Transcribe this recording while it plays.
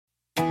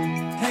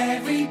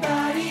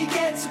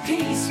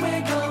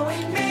we're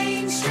going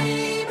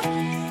mainstream.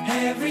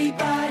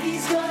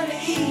 Everybody's gonna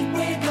eat,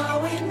 we're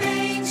going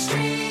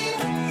mainstream.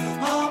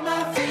 All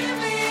my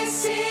family's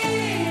sing.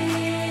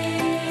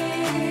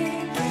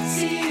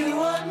 See you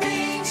on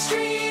Main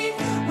Street,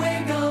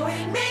 we're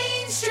going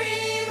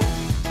mainstream.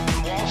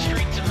 From Wall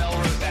Street to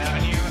Melrose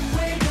Avenue,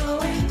 We're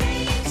going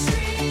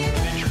mainstream.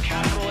 venture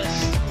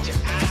capitalists to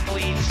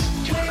athletes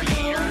to We're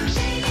creators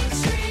going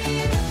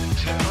mainstream.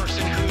 to the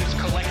person who's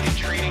collected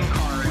trading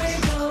cards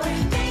We're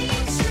going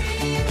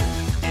mainstream.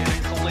 in a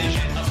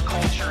collision of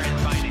culture and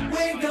finance.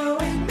 We're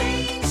going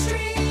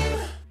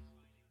mainstream.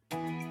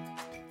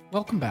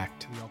 Welcome back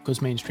to the All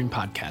Goes Mainstream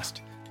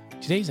podcast.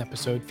 Today's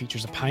episode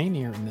features a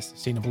pioneer in the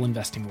sustainable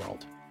investing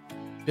world.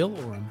 Bill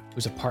Orum,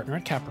 who's a partner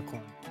at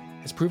Capricorn,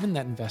 has proven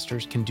that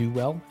investors can do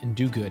well and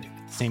do good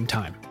at the same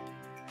time.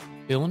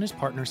 Bill and his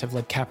partners have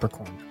led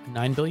Capricorn, a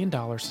 $9 billion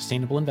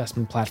sustainable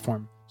investment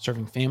platform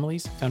serving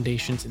families,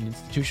 foundations, and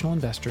institutional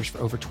investors for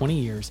over 20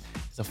 years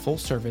as a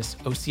full-service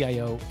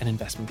OCIO and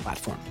investment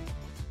platform.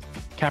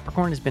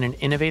 Capricorn has been an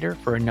innovator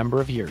for a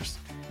number of years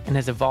and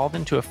has evolved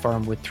into a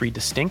firm with three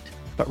distinct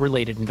but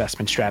related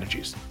investment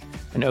strategies: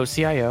 an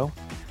OCIO,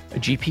 a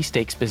GP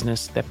stakes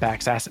business that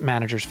backs asset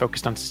managers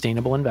focused on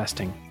sustainable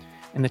investing,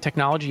 and the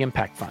Technology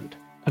Impact Fund,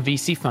 a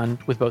VC fund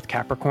with both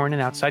Capricorn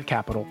and outside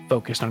capital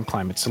focused on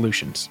climate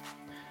solutions.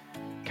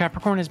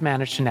 Capricorn has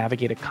managed to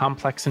navigate a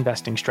complex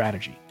investing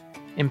strategy,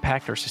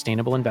 impact or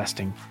sustainable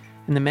investing,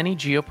 and the many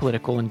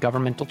geopolitical and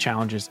governmental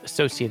challenges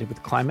associated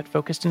with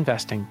climate-focused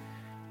investing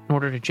in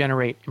order to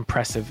generate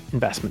impressive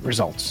investment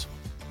results.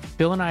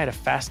 Bill and I had a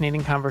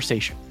fascinating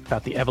conversation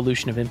about the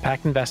evolution of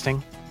impact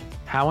investing,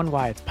 how and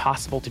why it's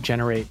possible to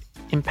generate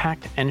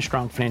impact and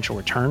strong financial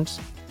returns,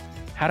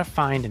 how to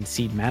find and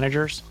seed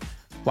managers,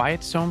 why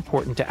it's so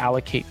important to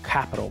allocate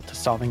capital to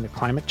solving the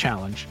climate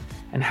challenge,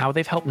 and how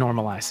they've helped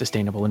normalize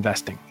sustainable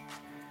investing.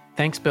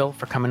 Thanks, Bill,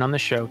 for coming on the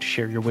show to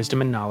share your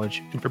wisdom and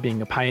knowledge and for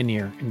being a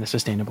pioneer in the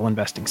sustainable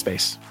investing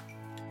space.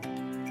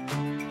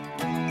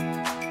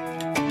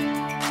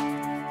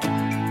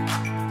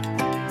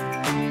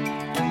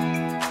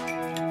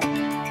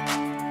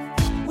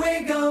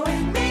 We're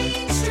going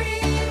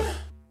mainstream.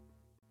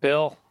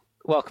 Bill,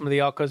 welcome to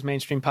the All Goes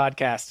Mainstream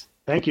podcast.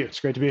 Thank you. It's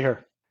great to be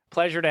here.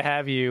 Pleasure to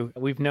have you.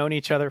 We've known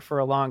each other for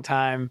a long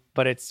time,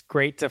 but it's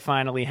great to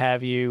finally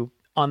have you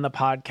on the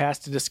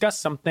podcast to discuss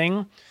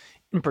something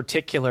in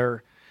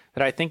particular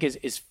that I think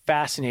is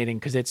fascinating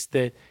because it's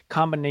the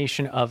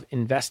combination of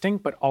investing,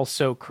 but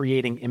also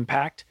creating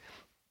impact.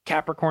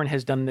 Capricorn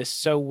has done this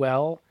so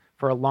well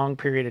for a long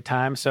period of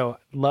time. So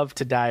I'd love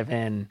to dive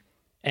in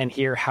and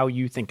hear how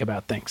you think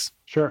about things.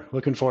 Sure.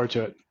 Looking forward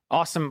to it.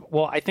 Awesome.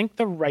 Well, I think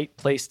the right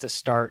place to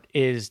start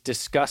is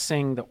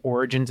discussing the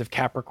origins of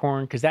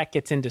Capricorn, because that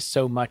gets into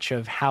so much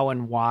of how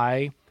and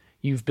why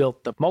you've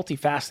built the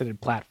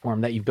multifaceted platform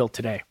that you've built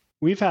today.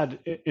 We've had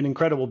an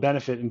incredible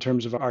benefit in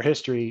terms of our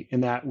history in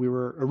that we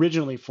were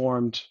originally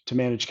formed to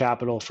manage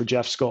capital for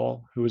Jeff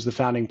Skoll, who was the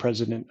founding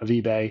president of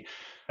eBay,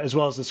 as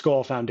well as the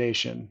Skoll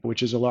Foundation,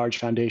 which is a large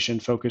foundation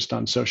focused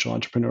on social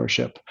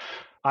entrepreneurship.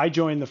 I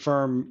joined the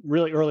firm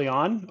really early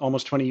on,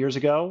 almost 20 years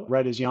ago,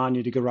 right as Jan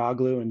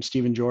Udigaraglu and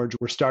Stephen George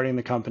were starting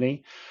the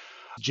company.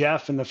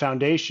 Jeff and the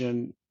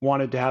foundation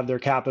wanted to have their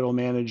capital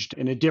managed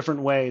in a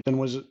different way than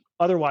was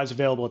otherwise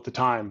available at the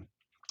time.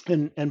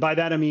 And by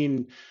that, I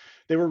mean,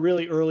 they were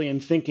really early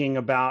in thinking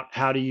about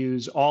how to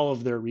use all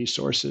of their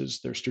resources,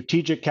 their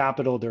strategic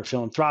capital, their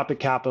philanthropic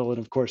capital, and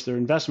of course, their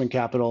investment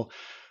capital,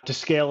 to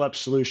scale up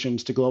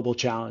solutions to global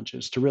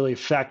challenges, to really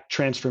affect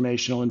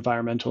transformational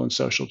environmental and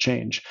social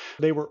change.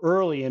 They were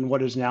early in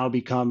what has now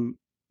become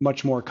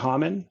much more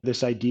common,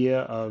 this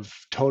idea of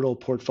total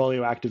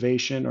portfolio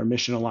activation or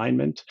mission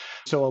alignment.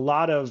 So a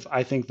lot of,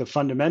 I think, the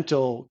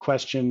fundamental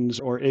questions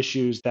or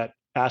issues that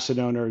asset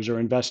owners or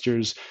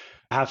investors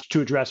have to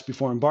address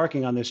before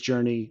embarking on this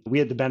journey, we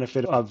had the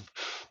benefit of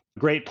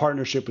great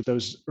partnership with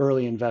those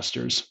early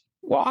investors.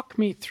 Walk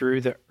me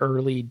through the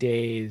early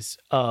days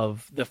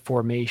of the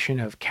formation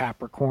of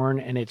Capricorn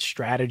and its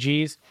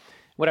strategies.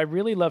 What I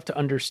really love to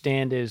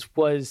understand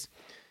was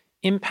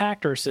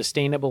impact or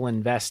sustainable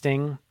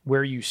investing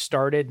where you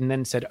started and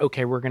then said,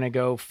 okay, we're going to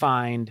go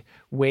find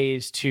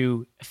ways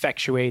to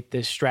effectuate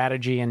this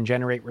strategy and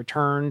generate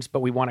returns,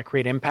 but we want to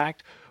create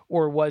impact?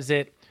 Or was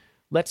it,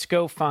 let's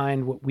go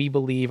find what we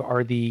believe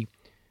are the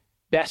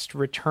best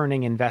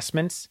returning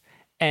investments,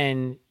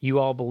 and you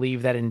all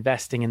believe that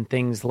investing in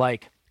things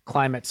like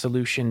climate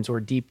solutions or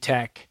deep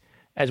tech,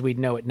 as we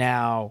know it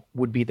now,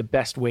 would be the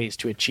best ways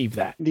to achieve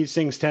that? These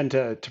things tend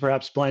to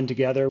perhaps blend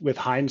together with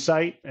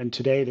hindsight, and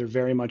today they're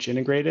very much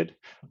integrated.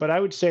 But I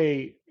would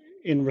say,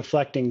 in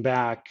reflecting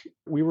back,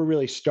 we were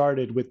really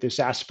started with this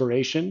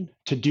aspiration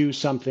to do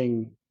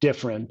something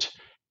different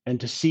and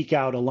to seek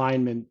out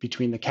alignment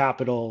between the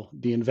capital,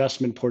 the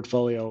investment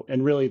portfolio,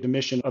 and really the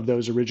mission of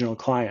those original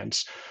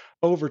clients.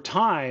 Over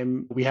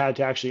time, we had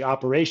to actually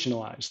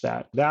operationalize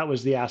that. That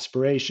was the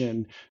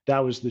aspiration. That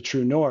was the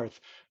true north.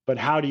 But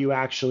how do you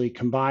actually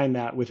combine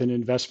that with an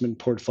investment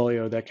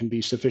portfolio that can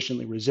be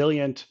sufficiently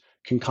resilient,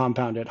 can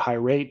compound at high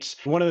rates.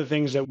 One of the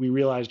things that we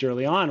realized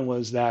early on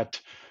was that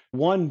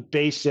one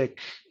basic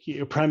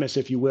premise,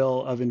 if you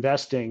will, of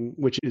investing,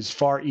 which is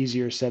far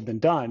easier said than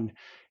done,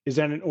 is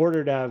that in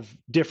order to have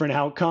different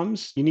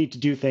outcomes, you need to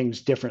do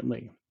things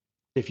differently.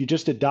 If you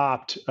just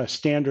adopt a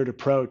standard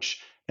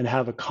approach and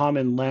have a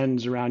common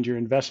lens around your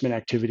investment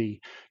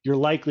activity, you're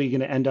likely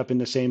going to end up in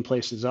the same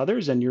place as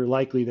others, and you're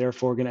likely,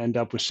 therefore, going to end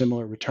up with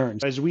similar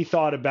returns. As we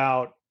thought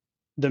about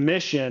the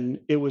mission,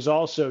 it was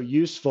also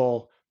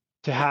useful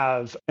to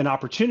have an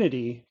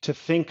opportunity to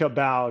think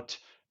about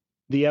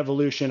the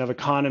evolution of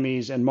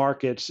economies and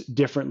markets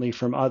differently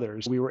from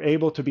others. We were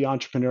able to be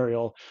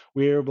entrepreneurial.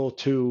 We were able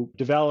to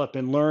develop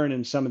and learn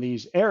in some of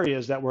these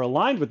areas that were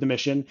aligned with the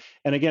mission.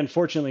 And again,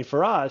 fortunately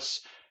for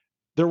us,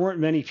 there weren't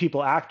many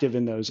people active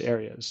in those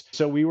areas.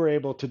 So we were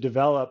able to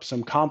develop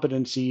some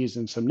competencies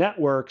and some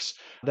networks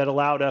that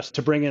allowed us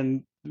to bring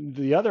in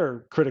the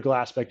other critical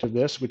aspect of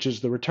this, which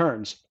is the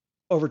returns.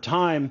 Over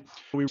time,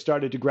 we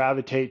started to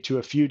gravitate to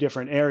a few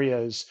different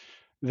areas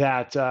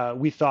that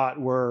we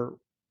thought were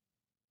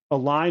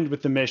aligned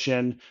with the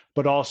mission,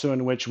 but also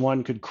in which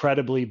one could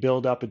credibly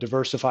build up a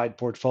diversified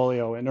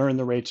portfolio and earn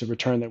the rates of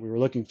return that we were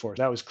looking for.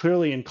 That was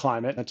clearly in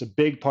climate. That's a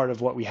big part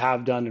of what we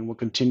have done and will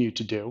continue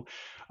to do.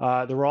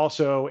 There were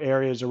also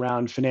areas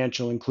around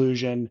financial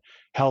inclusion,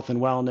 health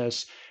and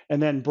wellness,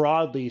 and then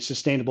broadly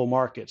sustainable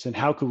markets. And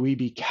how could we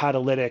be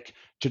catalytic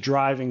to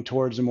driving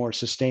towards a more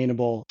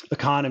sustainable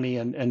economy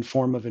and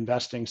form of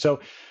investing?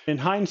 So in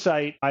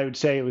hindsight, I would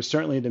say it was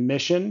certainly the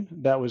mission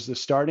that was the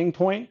starting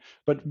point.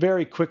 But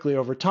very quickly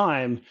over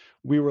time,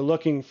 we were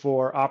looking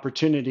for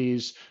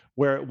opportunities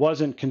where it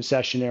wasn't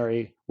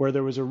concessionary, where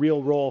there was a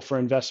real role for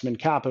investment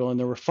capital, and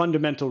there were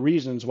fundamental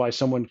reasons why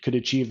someone could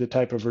achieve the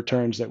type of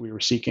returns that we were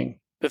seeking.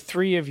 The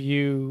three of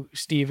you,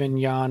 Stephen,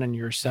 Jan, and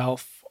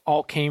yourself,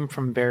 all came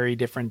from very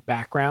different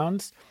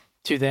backgrounds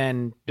to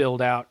then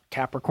build out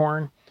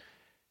Capricorn.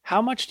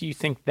 How much do you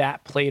think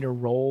that played a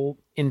role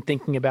in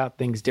thinking about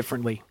things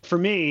differently? For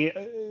me,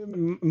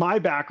 my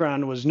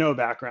background was no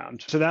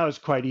background, so that was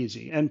quite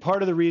easy. And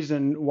part of the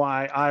reason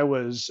why I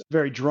was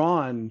very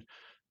drawn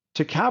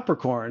to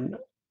Capricorn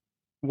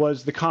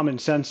was the common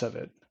sense of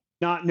it.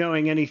 Not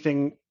knowing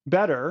anything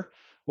better,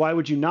 why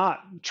would you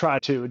not try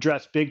to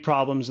address big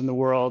problems in the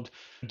world,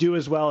 do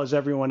as well as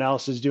everyone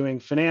else is doing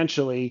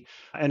financially,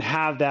 and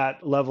have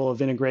that level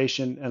of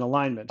integration and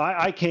alignment?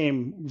 I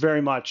came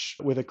very much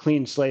with a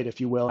clean slate, if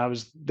you will. I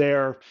was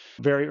there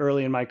very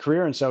early in my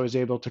career, and so I was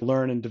able to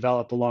learn and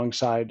develop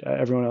alongside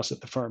everyone else at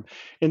the firm.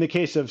 In the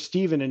case of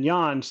Stephen and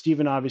Jan,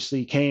 Stephen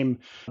obviously came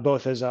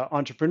both as an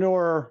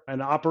entrepreneur,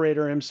 an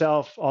operator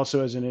himself,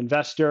 also as an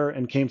investor,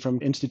 and came from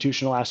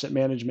institutional asset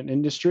management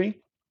industry.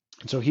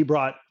 So he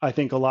brought, I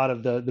think, a lot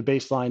of the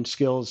baseline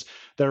skills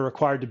that are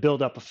required to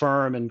build up a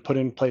firm and put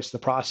in place the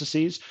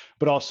processes,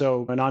 but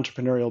also an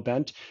entrepreneurial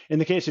bent. In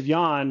the case of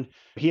Jan,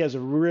 he has a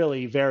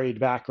really varied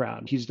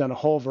background. He's done a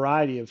whole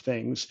variety of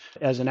things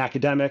as an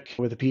academic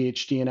with a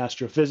PhD in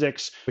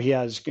astrophysics. He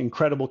has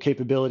incredible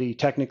capability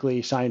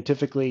technically,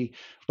 scientifically,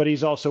 but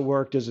he's also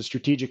worked as a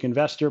strategic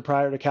investor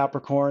prior to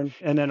Capricorn,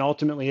 and then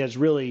ultimately has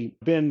really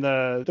been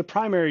the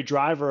primary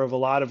driver of a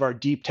lot of our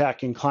deep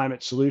tech and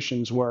climate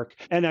solutions work.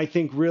 And I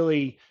think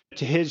really,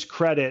 to his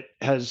credit,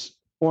 has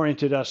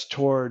oriented us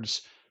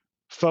towards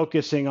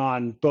focusing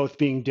on both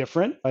being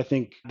different. I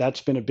think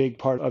that's been a big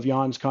part of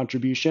Jan's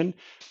contribution,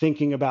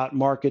 thinking about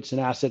markets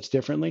and assets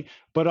differently,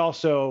 but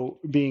also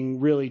being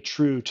really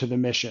true to the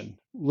mission.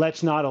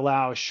 Let's not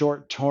allow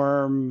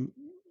short-term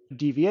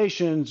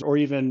deviations or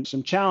even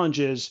some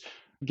challenges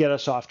get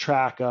us off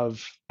track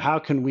of how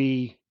can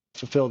we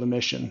fulfill the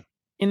mission.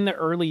 In the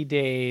early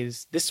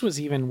days, this was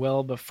even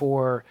well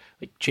before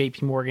like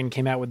JP Morgan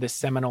came out with this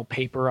seminal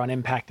paper on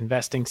impact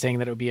investing saying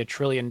that it would be $1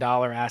 trillion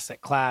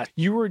asset class.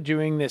 You were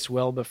doing this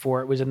well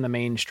before it was in the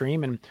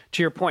mainstream. And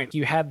to your point,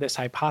 you had this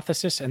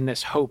hypothesis and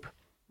this hope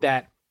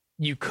that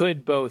you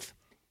could both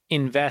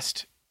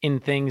invest in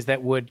things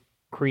that would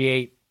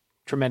create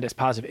tremendous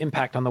positive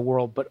impact on the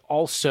world, but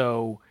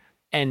also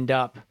end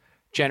up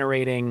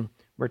generating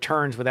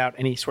returns without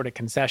any sort of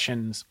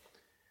concessions.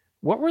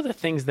 What were the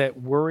things that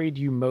worried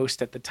you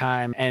most at the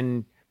time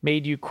and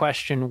made you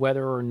question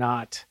whether or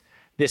not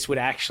this would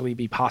actually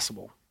be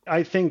possible?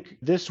 I think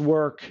this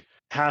work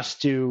has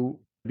to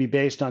be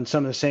based on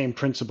some of the same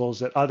principles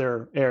that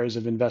other areas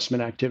of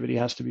investment activity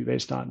has to be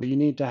based on. You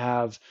need to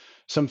have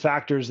some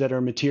factors that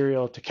are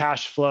material to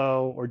cash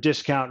flow or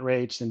discount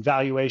rates and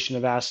valuation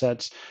of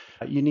assets.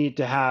 You need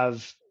to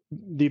have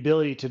the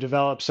ability to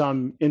develop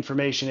some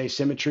information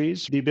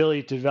asymmetries, the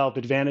ability to develop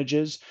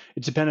advantages.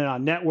 It's dependent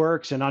on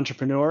networks and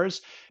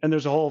entrepreneurs. And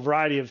there's a whole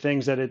variety of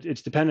things that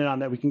it's dependent on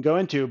that we can go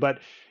into. But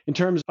in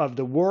terms of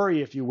the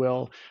worry, if you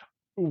will,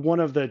 one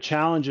of the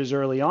challenges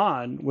early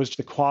on was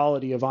the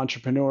quality of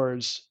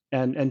entrepreneurs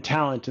and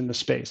talent in the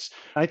space.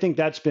 I think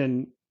that's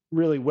been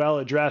really well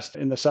addressed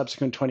in the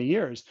subsequent 20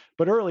 years.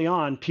 But early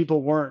on,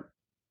 people weren't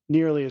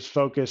nearly as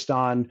focused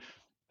on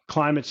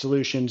climate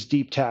solutions,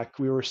 deep tech.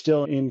 We were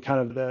still in kind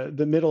of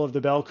the middle of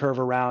the bell curve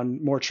around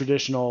more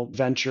traditional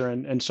venture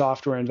and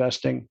software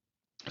investing.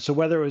 So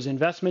whether it was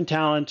investment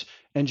talent,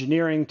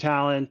 engineering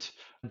talent,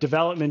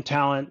 development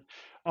talent,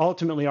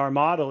 ultimately our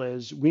model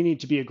is we need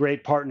to be a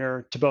great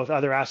partner to both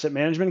other asset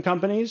management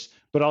companies,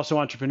 but also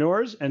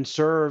entrepreneurs, and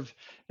serve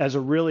as a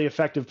really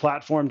effective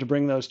platform to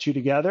bring those two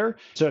together.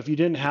 So if you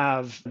didn't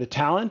have the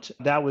talent,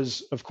 that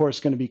was, of course,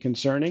 going to be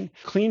concerning.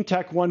 Clean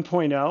Tech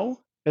 1.0,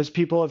 as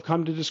people have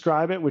come to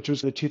describe it, which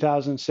was the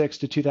 2006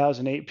 to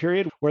 2008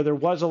 period, where there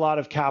was a lot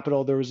of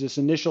capital. There was this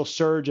initial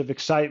surge of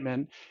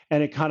excitement,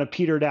 and it kind of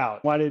petered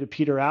out. Why did it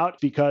peter out?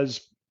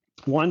 Because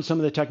one, some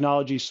of the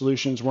technology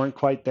solutions weren't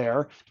quite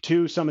there.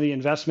 Two, some of the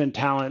investment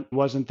talent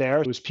wasn't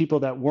there. It was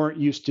people that weren't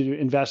used to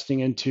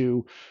investing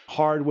into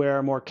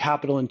hardware, more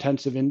capital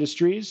intensive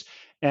industries.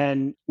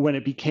 And when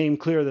it became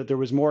clear that there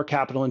was more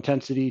capital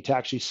intensity to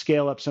actually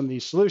scale up some of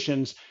these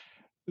solutions,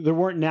 there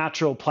weren't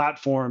natural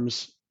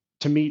platforms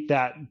to meet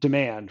that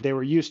demand. They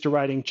were used to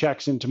writing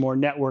checks into more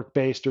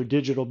network-based or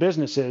digital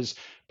businesses,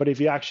 but if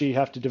you actually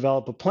have to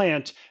develop a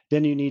plant,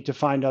 then you need to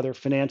find other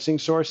financing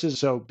sources.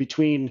 So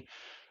between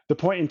the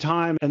point in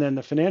time and then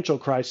the financial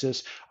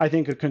crisis, I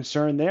think a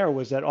concern there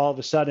was that all of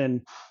a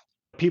sudden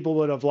people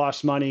would have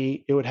lost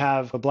money, it would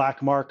have a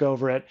black mark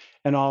over it,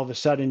 and all of a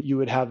sudden you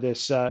would have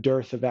this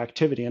dearth of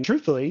activity. And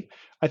truthfully,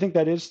 I think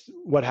that is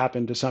what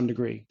happened to some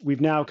degree.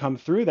 We've now come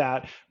through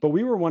that, but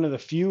we were one of the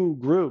few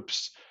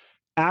groups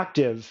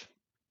active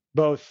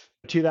both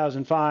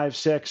 2005,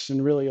 6,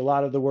 and really a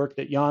lot of the work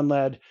that Jan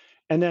led,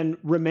 and then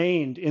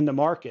remained in the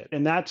market.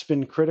 And that's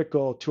been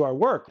critical to our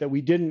work, that we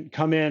didn't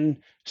come in,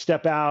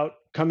 step out,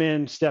 come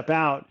in, step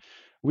out.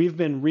 We've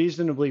been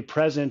reasonably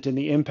present in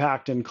the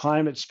impact and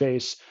climate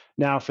space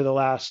now for the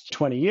last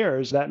 20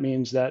 years. That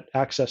means that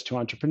access to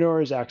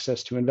entrepreneurs,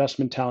 access to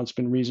investment talent has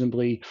been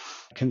reasonably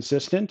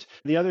consistent.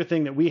 The other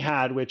thing that we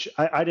had, which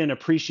I didn't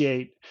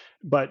appreciate,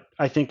 but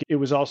I think it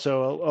was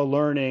also a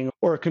learning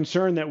or a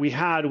concern that we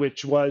had,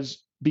 which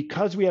was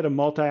because we had a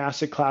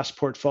multi-asset class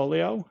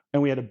portfolio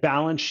and we had a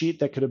balance sheet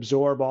that could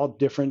absorb all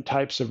different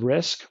types of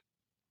risk,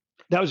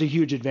 that was a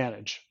huge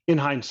advantage in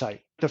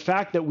hindsight. The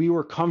fact that we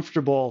were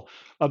comfortable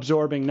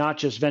absorbing not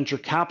just venture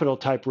capital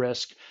type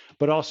risk,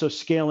 but also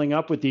scaling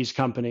up with these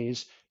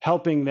companies,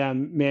 helping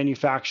them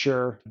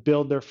manufacture,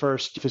 build their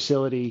first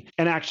facility,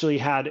 and actually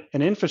had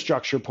an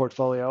infrastructure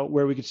portfolio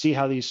where we could see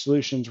how these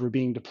solutions were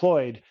being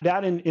deployed.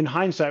 That in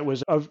hindsight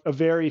was a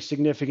very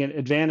significant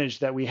advantage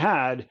that we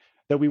had,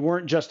 that we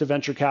weren't just a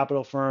venture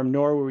capital firm,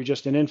 nor were we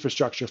just an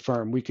infrastructure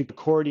firm. We could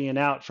accordion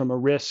out from a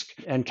risk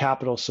and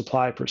capital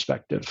supply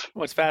perspective.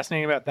 What's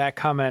fascinating about that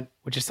comment,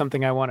 which is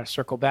something I want to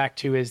circle back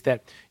to, is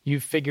that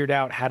you've figured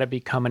out how to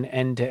become an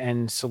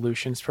end-to-end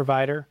solutions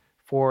provider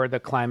for the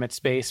climate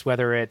space,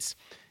 whether it's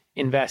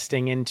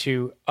investing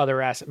into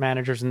other asset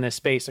managers in this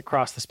space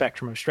across the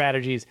spectrum of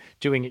strategies,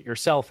 doing it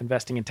yourself,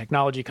 investing in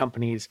technology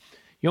companies.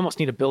 You almost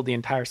need to build the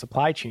entire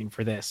supply chain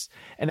for this.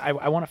 And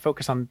I want to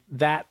focus on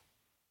that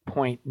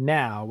point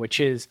now, which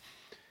is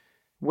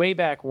way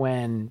back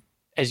when,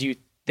 as you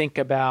think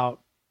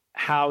about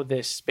how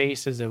this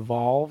space has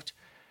evolved,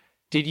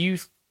 did you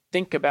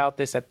think about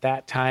this at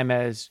that time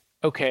as,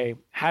 okay,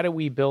 how do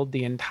we build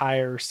the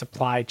entire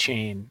supply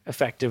chain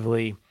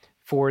effectively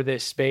for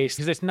this space?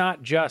 Because it's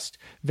not just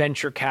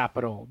venture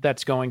capital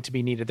that's going to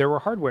be needed. There were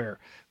hardware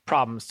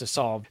problems to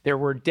solve. There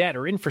were debt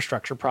or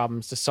infrastructure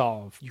problems to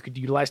solve. You could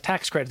utilize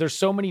tax credits. There's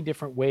so many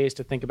different ways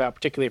to think about,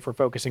 particularly if we're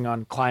focusing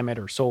on climate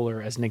or solar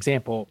as an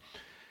example,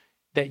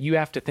 that you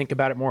have to think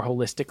about it more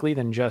holistically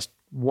than just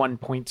one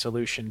point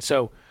solution.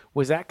 So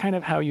was that kind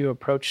of how you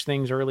approached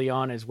things early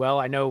on as well?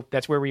 I know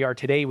that's where we are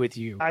today with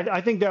you.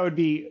 I think that would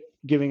be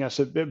giving us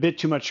a bit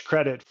too much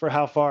credit for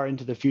how far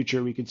into the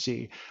future we could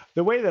see.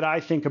 The way that I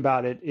think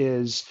about it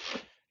is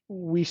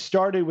we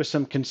started with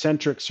some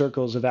concentric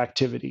circles of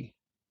activity.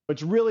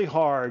 It's really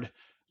hard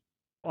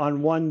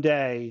on one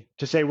day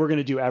to say we're going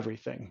to do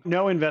everything.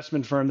 No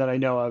investment firm that I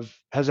know of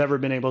has ever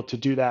been able to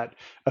do that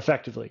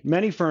effectively.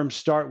 Many firms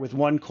start with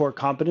one core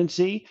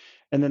competency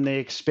and then they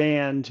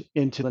expand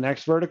into the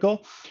next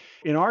vertical.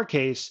 In our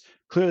case,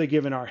 clearly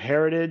given our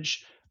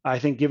heritage, I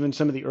think given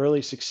some of the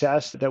early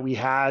success that we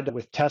had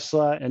with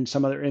Tesla and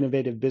some other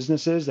innovative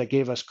businesses that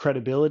gave us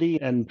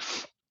credibility and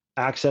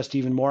access to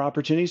even more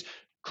opportunities,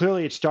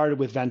 clearly it started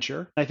with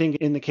venture. I think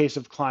in the case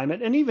of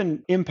climate and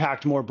even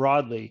impact more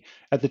broadly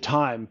at the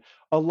time,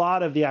 a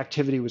lot of the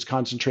activity was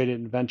concentrated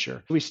in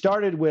venture. We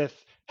started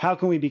with how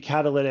can we be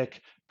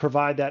catalytic,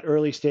 provide that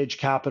early stage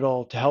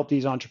capital to help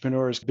these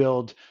entrepreneurs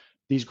build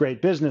these great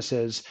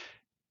businesses,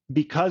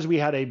 because we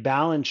had a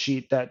balance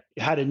sheet that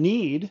had a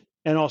need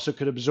and also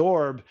could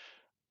absorb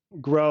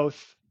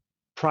growth,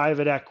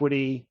 private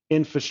equity,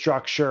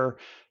 infrastructure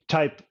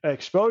type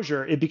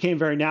exposure. It became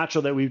very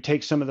natural that we would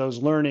take some of those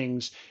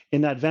learnings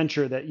in that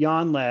venture that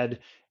Jan led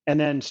and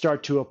then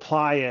start to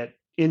apply it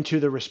into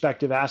the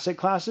respective asset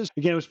classes.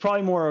 Again, it was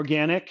probably more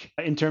organic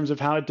in terms of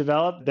how it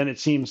developed than it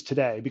seems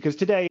today, because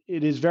today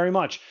it is very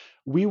much,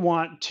 we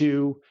want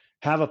to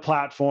have a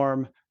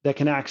platform that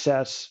can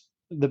access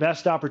the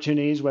best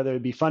opportunities, whether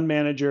it be fund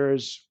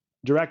managers,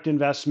 direct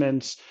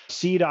investments,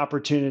 seed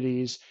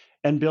opportunities,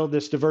 and build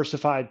this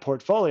diversified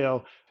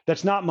portfolio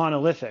that's not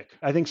monolithic.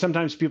 I think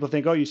sometimes people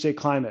think, oh, you say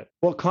climate.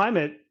 Well,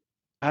 climate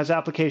has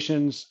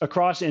applications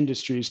across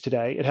industries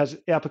today. It has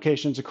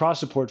applications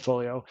across a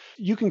portfolio.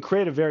 You can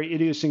create a very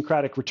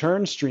idiosyncratic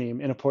return stream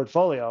in a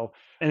portfolio,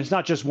 and it's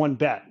not just one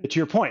bet. To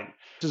your point,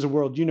 this is a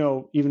world you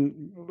know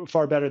even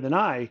far better than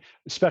I,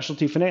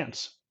 specialty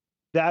finance.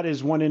 That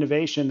is one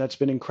innovation that's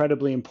been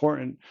incredibly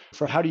important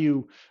for how do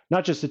you,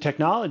 not just the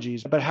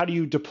technologies, but how do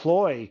you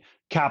deploy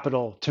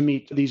capital to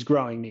meet these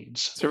growing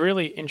needs? It's a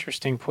really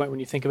interesting point when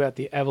you think about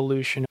the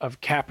evolution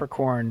of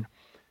Capricorn.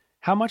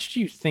 How much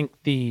do you think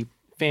the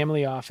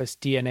family office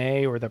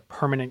DNA or the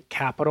permanent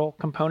capital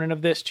component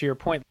of this, to your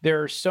point,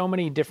 there are so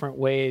many different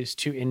ways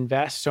to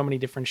invest, so many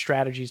different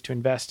strategies to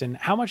invest in.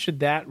 How much did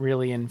that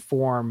really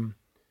inform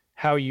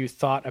how you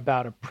thought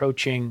about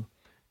approaching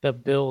the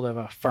build of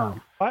a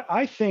firm?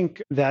 I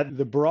think that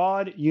the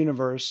broad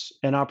universe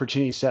and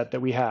opportunity set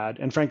that we had,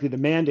 and frankly, the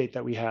mandate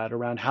that we had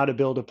around how to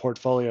build a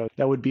portfolio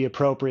that would be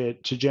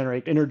appropriate to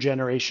generate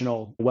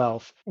intergenerational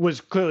wealth was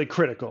clearly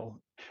critical.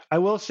 I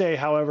will say,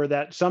 however,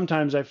 that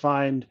sometimes I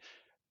find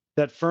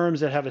that firms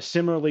that have a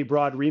similarly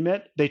broad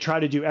remit, they try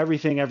to do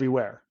everything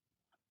everywhere.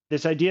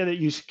 This idea that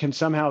you can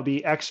somehow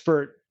be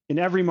expert in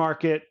every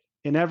market,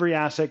 in every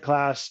asset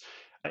class,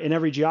 in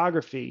every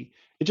geography,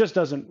 it just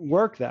doesn't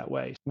work that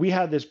way. We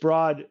had this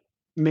broad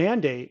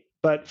mandate,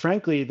 but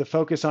frankly, the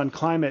focus on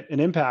climate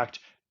and impact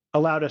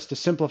allowed us to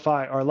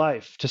simplify our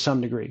life to some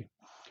degree,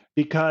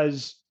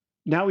 because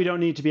now we don't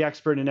need to be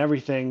expert in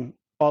everything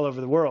all over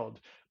the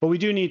world, but we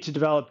do need to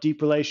develop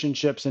deep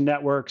relationships and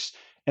networks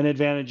and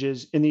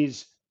advantages in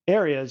these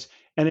areas.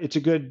 And it's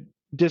a good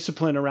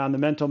discipline around the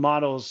mental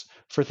models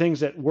for things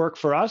that work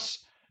for us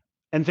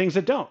and things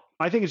that don't.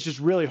 I think it's just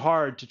really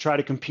hard to try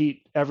to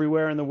compete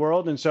everywhere in the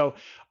world. And so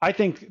I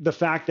think the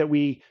fact that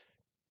we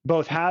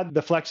both had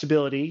the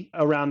flexibility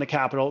around the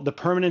capital, the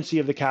permanency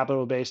of the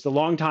capital base, the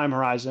long time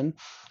horizon,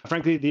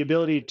 frankly, the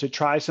ability to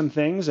try some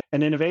things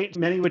and innovate,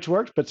 many which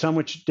worked, but some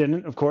which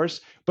didn't, of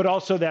course, but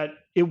also that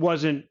it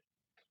wasn't,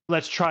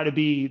 let's try to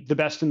be the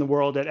best in the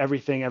world at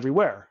everything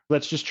everywhere.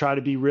 Let's just try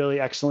to be really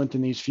excellent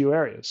in these few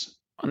areas.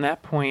 On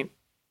that point,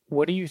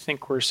 what do you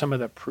think were some of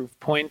the proof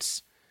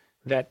points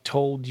that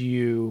told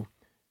you,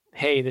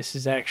 hey, this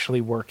is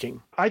actually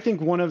working? I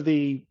think one of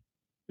the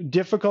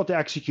difficult to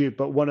execute,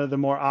 but one of the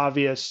more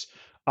obvious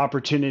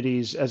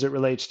opportunities as it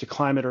relates to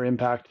climate or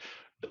impact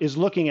is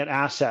looking at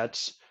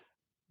assets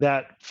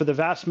that, for the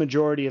vast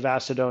majority of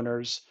asset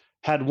owners,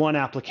 had one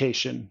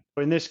application.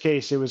 In this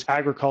case, it was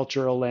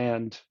agricultural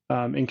land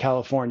in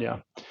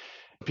California.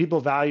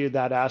 People valued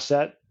that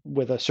asset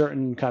with a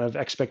certain kind of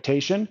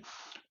expectation,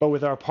 but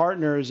with our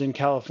partners in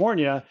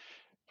California,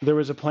 there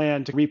was a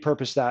plan to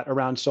repurpose that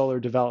around solar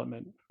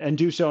development and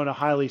do so in a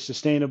highly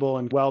sustainable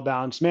and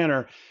well-balanced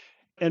manner.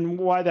 And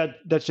why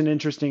that's an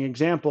interesting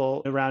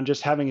example around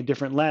just having a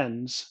different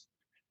lens.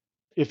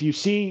 If you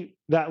see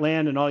that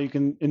land and all you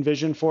can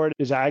envision for it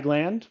is ag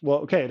land, well,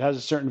 okay, it has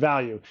a certain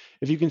value.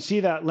 If you can see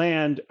that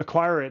land,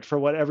 acquire it for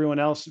what everyone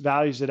else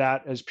values it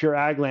at as pure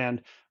ag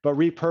land, but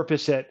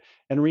repurpose it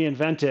and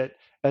reinvent it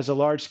as a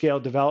large-scale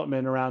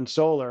development around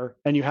solar,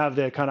 and you have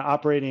the kind of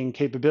operating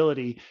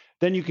capability,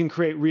 then you can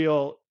create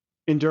real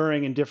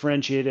enduring and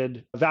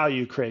differentiated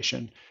value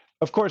creation.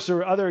 Of course, there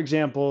were other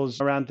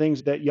examples around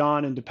things that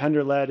Jan and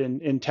Depender led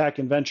in tech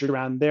and ventured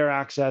around their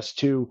access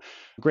to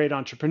great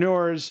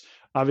entrepreneurs.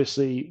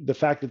 Obviously, the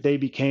fact that they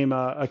became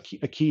a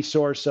key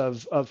source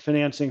of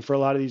financing for a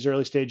lot of these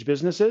early stage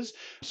businesses.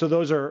 So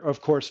those are,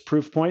 of course,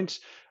 proof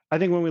points. I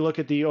think when we look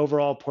at the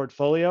overall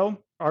portfolio,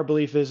 our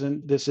belief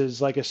isn't this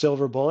is like a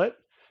silver bullet.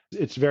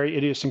 It's very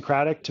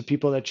idiosyncratic to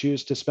people that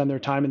choose to spend their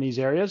time in these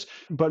areas.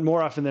 But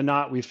more often than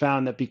not, we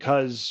found that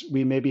because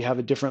we maybe have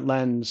a different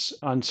lens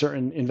on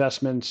certain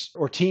investments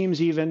or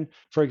teams even,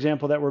 for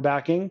example, that we're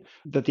backing,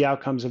 that the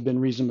outcomes have been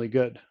reasonably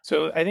good.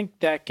 So I think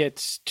that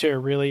gets to a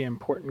really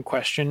important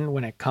question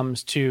when it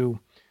comes to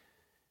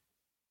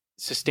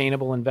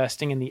sustainable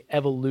investing and the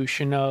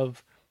evolution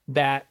of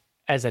that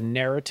as a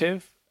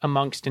narrative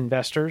amongst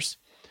investors.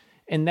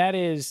 And that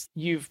is,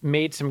 you've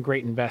made some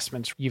great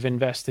investments. You've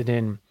invested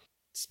in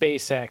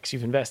SpaceX,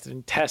 you've invested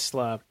in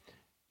Tesla,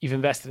 you've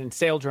invested in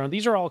Saildrone.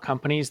 These are all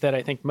companies that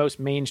I think most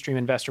mainstream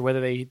investor,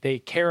 whether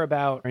they care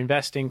about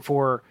investing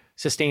for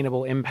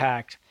sustainable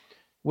impact,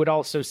 would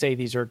also say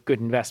these are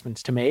good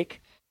investments to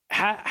make.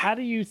 How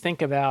do you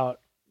think about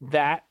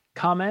that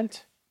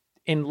comment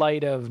in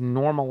light of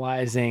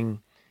normalizing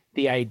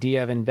the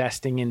idea of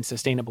investing in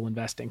sustainable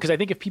investing? Because I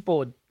think if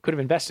people could have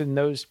invested in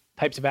those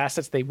types of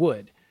assets, they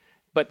would,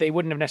 but they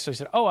wouldn't have necessarily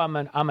said, oh,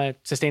 I'm a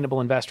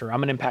sustainable investor,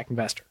 I'm an impact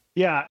investor.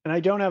 Yeah, and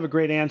I don't have a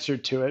great answer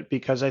to it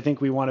because I think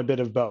we want a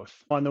bit of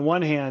both. On the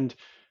one hand,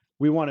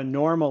 we want to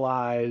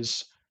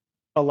normalize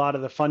a lot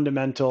of the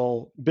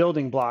fundamental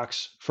building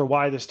blocks for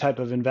why this type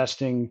of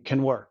investing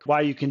can work, why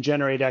you can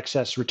generate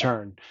excess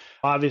return.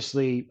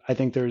 Obviously, I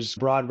think there's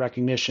broad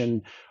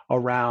recognition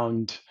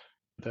around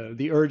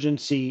the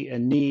urgency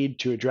and need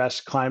to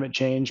address climate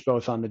change,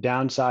 both on the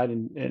downside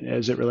and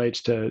as it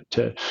relates to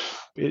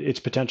its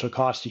potential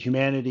cost to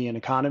humanity and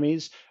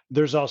economies.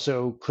 There's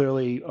also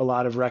clearly a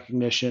lot of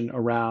recognition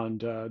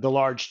around the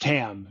large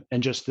TAM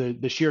and just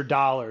the sheer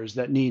dollars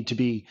that need to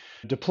be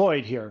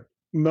deployed here.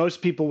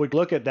 Most people would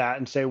look at that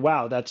and say,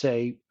 wow, that's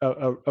a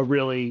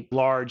really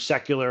large,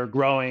 secular,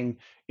 growing,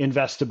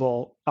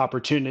 investable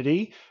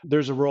opportunity.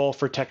 There's a role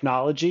for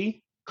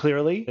technology,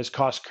 clearly, as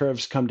cost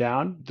curves come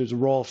down. There's a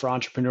role for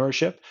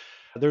entrepreneurship.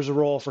 There's a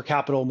role for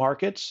capital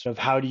markets of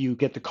how do you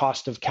get the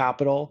cost of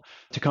capital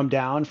to come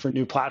down for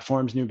new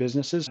platforms, new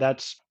businesses.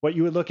 That's what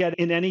you would look at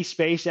in any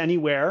space,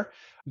 anywhere.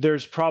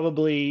 There's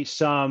probably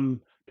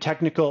some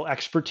technical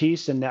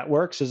expertise and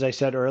networks, as I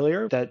said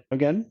earlier, that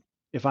again,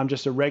 if I'm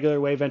just a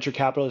regular way venture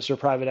capitalist or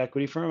private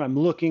equity firm, I'm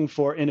looking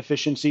for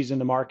inefficiencies in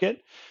the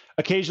market.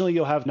 Occasionally,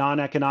 you'll have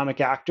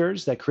non-economic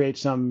actors that create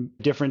some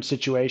different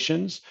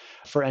situations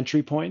for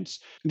entry points.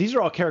 These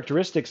are all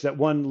characteristics that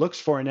one looks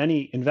for in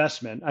any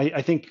investment.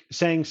 I think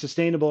saying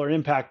sustainable or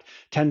impact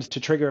tends to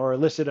trigger or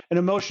elicit an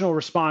emotional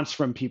response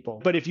from people.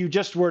 But if you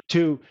just were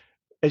to,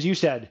 as you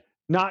said,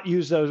 not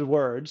use those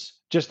words,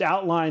 just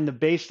outline the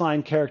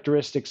baseline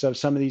characteristics of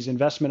some of these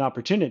investment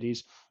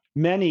opportunities,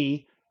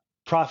 many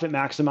profit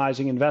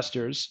maximizing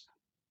investors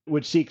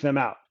would seek them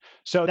out.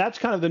 So that's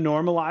kind of the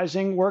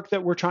normalizing work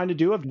that we're trying to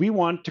do. We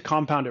want to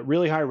compound at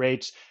really high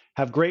rates,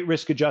 have great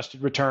risk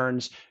adjusted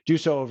returns, do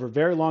so over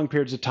very long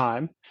periods of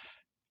time.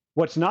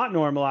 What's not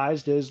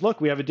normalized is, look,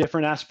 we have a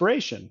different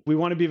aspiration. We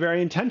want to be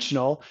very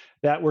intentional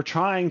that we're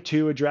trying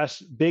to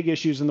address big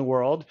issues in the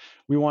world.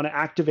 We want to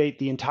activate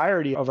the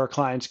entirety of our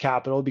clients'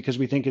 capital because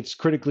we think it's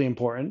critically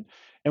important.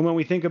 And when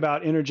we think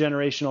about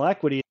intergenerational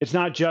equity, it's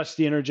not just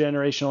the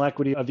intergenerational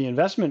equity of the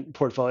investment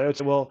portfolio.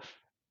 It's, well,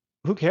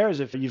 who cares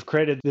if you've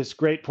created this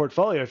great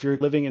portfolio if you're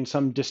living in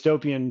some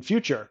dystopian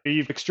future?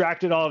 You've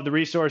extracted all of the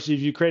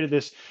resources, you created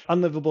this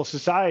unlivable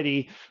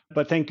society,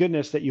 but thank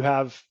goodness that you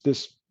have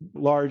this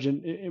large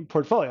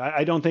portfolio.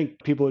 I don't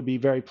think people would be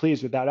very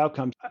pleased with that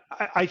outcome.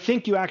 I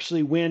think you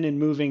actually win in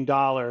moving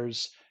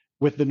dollars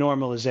with the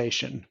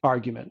normalization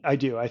argument. I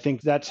do. I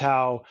think that's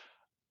how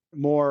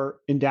more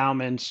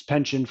endowments,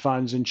 pension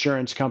funds,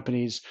 insurance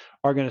companies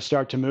are going to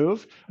start to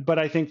move. But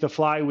I think the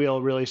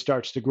flywheel really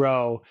starts to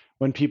grow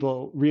when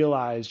people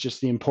realize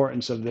just the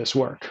importance of this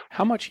work.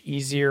 How much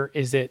easier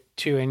is it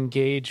to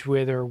engage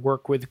with or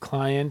work with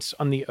clients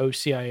on the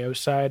OCIO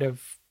side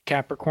of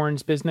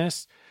Capricorn's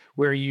business,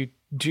 where you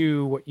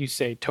do what you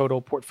say, total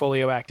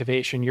portfolio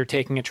activation? You're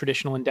taking a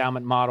traditional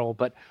endowment model,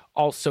 but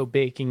also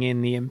baking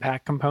in the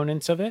impact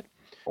components of it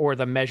or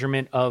the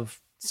measurement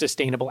of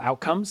sustainable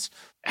outcomes.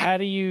 How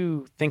do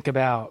you think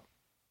about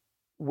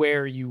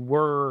where you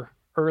were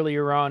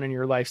earlier on in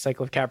your life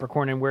cycle of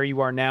Capricorn and where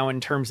you are now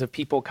in terms of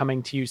people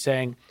coming to you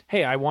saying,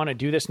 hey, I want to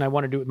do this and I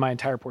want to do it with my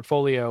entire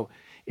portfolio?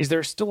 Is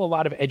there still a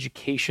lot of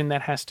education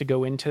that has to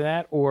go into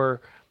that?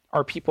 Or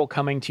are people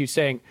coming to you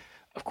saying,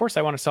 of course,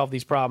 I want to solve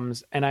these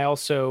problems and I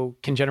also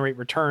can generate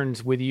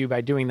returns with you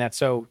by doing that.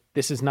 So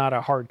this is not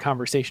a hard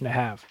conversation to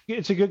have.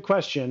 It's a good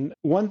question.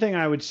 One thing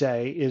I would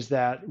say is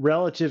that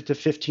relative to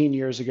 15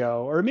 years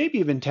ago, or maybe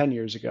even 10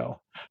 years ago,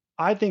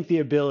 I think the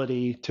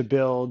ability to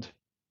build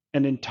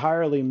an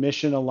entirely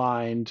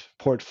mission-aligned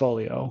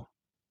portfolio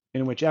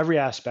in which every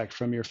aspect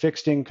from your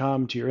fixed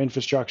income to your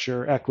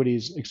infrastructure,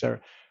 equities, et cetera,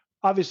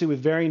 obviously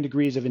with varying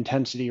degrees of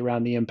intensity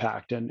around the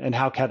impact and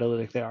how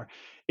catalytic they are,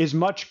 is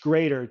much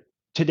greater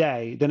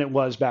today than it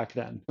was back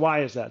then.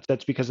 Why is that?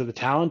 That's because of the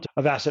talent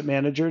of asset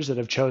managers that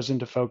have chosen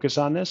to focus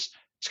on this.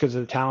 It's because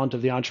of the talent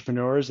of the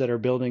entrepreneurs that are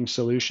building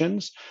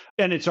solutions.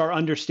 And it's our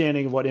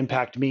understanding of what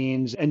impact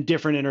means and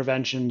different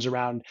interventions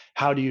around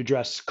how do you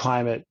address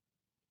climate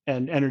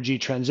and energy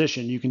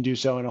transition. You can do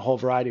so in a whole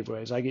variety of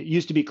ways. Like it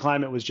used to be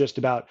climate was just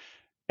about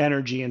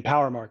energy and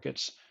power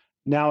markets.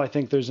 Now I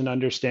think there's an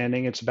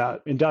understanding it's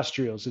about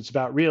industrials, it's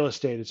about real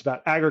estate, it's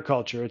about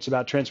agriculture, it's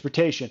about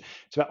transportation,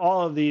 it's about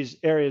all of these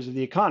areas of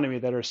the economy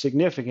that are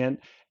significant.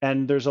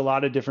 And there's a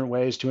lot of different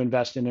ways to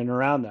invest in and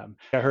around them.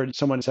 I heard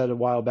someone said a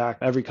while back,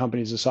 every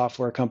company is a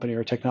software company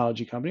or a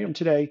technology company. And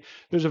today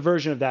there's a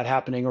version of that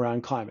happening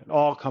around climate.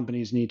 All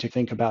companies need to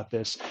think about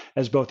this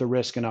as both a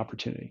risk and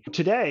opportunity.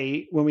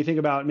 Today, when we think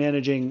about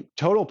managing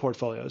total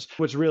portfolios,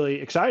 what's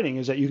really exciting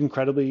is that you can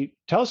credibly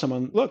tell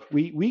someone, look,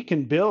 we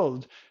can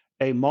build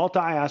a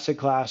multi-asset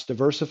class,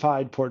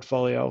 diversified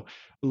portfolio,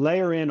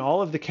 layer in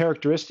all of the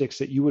characteristics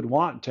that you would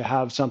want to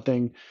have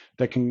something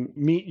that can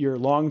meet your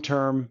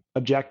long-term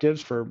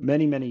objectives for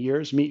many, many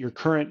years, meet your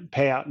current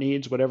payout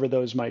needs, whatever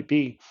those might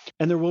be.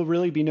 And there will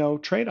really be no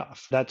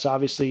trade-off. That's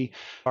obviously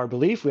our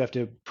belief. We have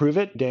to prove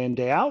it day in,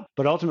 day out.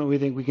 But ultimately, we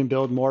think we can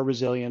build more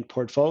resilient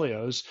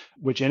portfolios,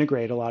 which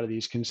integrate a lot of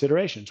these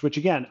considerations, which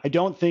again, I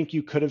don't think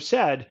you could have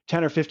said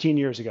 10 or 15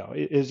 years ago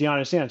is the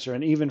honest answer.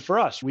 And even for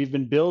us, we've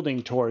been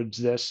building towards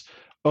this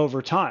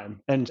over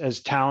time. And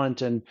as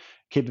talent and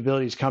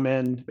capabilities come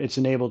in, it's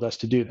enabled us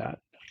to do that.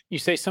 You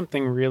say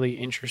something really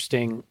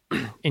interesting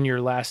in your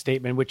last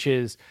statement, which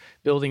is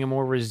building a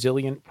more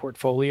resilient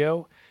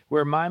portfolio.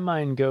 Where my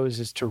mind goes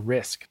is to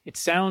risk. It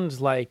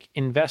sounds like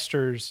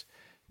investors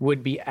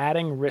would be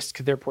adding risk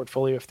to their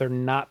portfolio if they're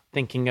not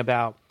thinking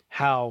about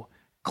how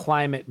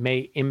climate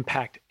may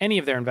impact any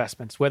of their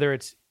investments, whether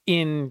it's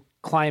in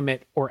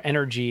climate or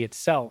energy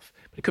itself,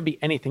 but it could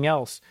be anything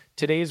else.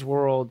 Today's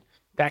world,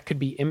 that could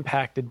be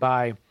impacted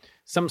by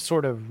some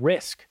sort of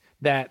risk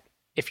that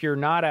if you're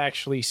not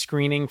actually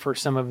screening for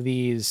some of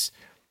these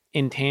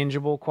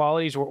intangible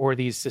qualities or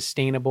these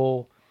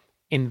sustainable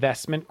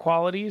investment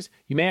qualities,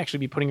 you may actually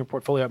be putting your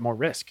portfolio at more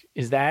risk.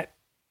 Is that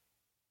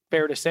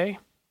fair to say?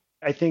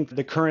 I think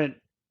the current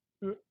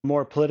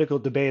more political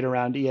debate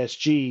around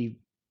ESG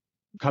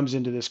comes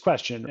into this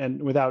question.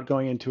 And without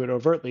going into it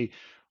overtly,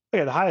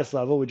 at the highest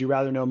level, would you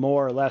rather know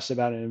more or less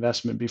about an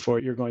investment before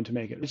you're going to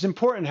make it? It's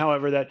important,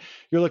 however, that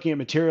you're looking at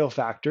material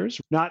factors.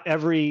 Not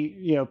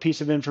every piece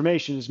of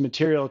information is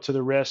material to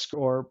the risk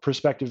or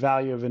prospective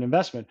value of an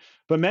investment,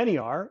 but many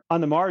are.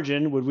 On the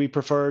margin, would we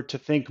prefer to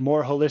think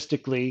more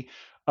holistically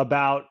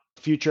about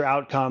future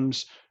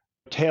outcomes,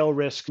 tail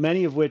risk,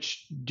 many of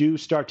which do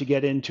start to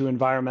get into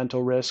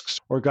environmental risks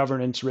or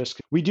governance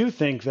risks? We do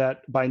think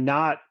that by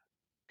not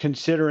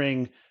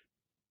considering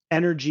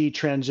energy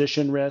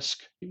transition risk,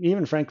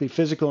 even frankly,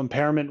 physical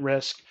impairment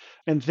risk,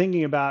 and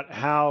thinking about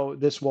how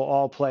this will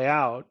all play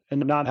out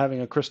and not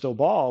having a crystal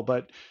ball,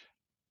 but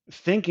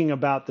thinking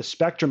about the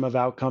spectrum of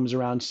outcomes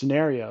around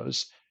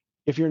scenarios.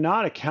 If you're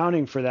not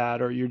accounting for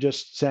that, or you're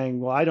just saying,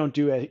 well, I don't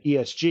do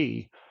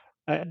ESG,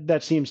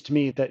 that seems to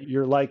me that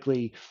you're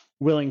likely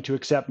willing to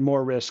accept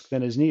more risk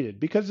than is needed,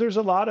 because there's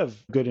a lot of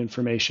good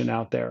information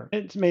out there.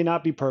 It may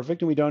not be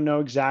perfect, and we don't know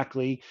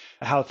exactly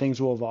how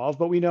things will evolve,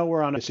 but we know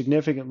we're on a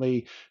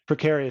significantly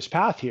precarious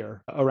path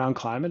here around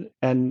climate.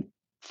 And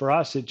for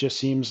us, it just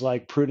seems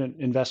like prudent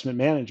investment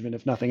management,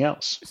 if nothing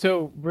else.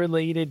 So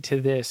related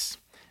to this,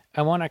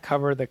 I want to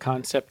cover the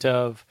concept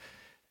of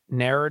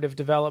narrative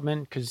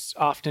development, because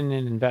often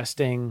in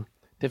investing,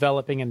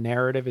 developing a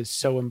narrative is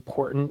so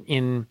important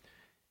in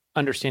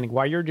understanding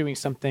why you're doing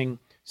something,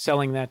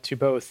 selling that to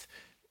both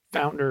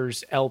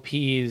founders,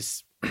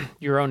 LPs,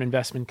 your own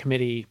investment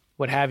committee,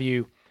 what have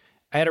you.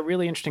 I had a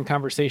really interesting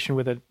conversation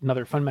with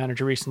another fund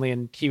manager recently,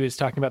 and he was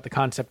talking about the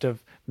concept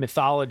of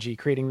mythology,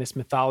 creating this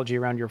mythology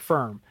around your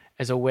firm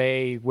as a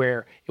way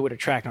where it would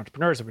attract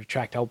entrepreneurs, it would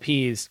attract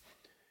LPs.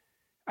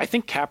 I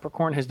think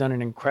Capricorn has done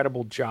an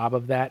incredible job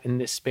of that in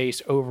this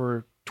space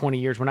over 20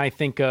 years. When I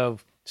think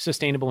of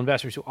sustainable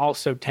investors who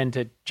also tend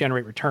to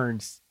generate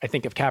returns, I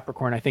think of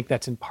Capricorn. I think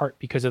that's in part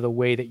because of the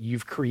way that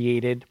you've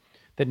created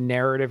the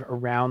narrative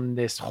around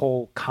this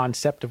whole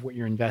concept of what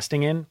you're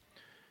investing in.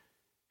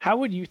 How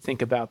would you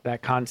think about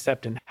that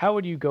concept, and how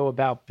would you go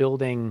about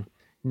building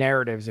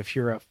narratives if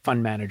you're a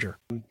fund manager?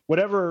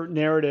 Whatever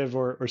narrative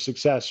or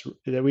success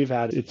that we've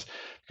had, it's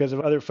because of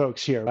other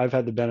folks here. I've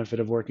had the benefit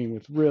of working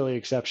with really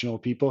exceptional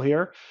people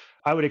here.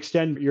 I would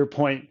extend your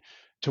point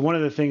to one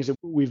of the things that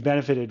we've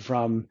benefited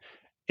from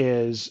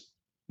is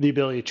the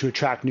ability to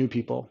attract new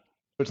people.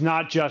 It's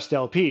not just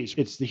LPs,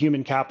 it's the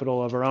human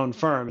capital of our own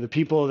firm. The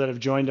people that have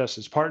joined us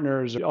as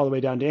partners, all the way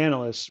down to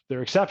analysts,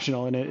 they're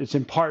exceptional. And it's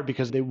in part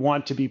because they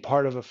want to be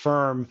part of a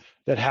firm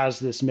that has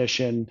this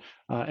mission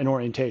and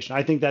orientation.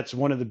 I think that's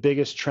one of the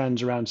biggest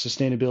trends around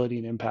sustainability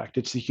and impact.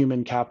 It's the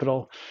human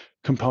capital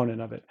component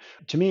of it.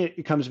 To me,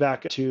 it comes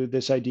back to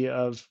this idea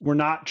of we're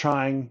not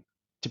trying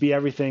to be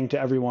everything to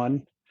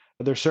everyone.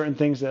 There's certain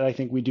things that I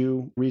think we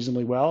do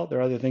reasonably well. There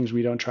are other things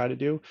we don't try to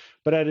do.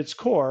 But at its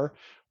core,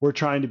 we're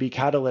trying to be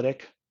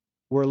catalytic.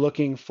 We're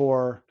looking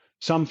for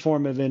some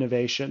form of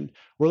innovation.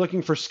 We're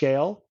looking for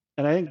scale.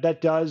 And I think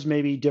that does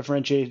maybe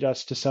differentiate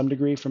us to some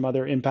degree from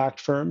other impact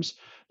firms.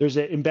 There's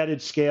an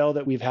embedded scale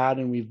that we've had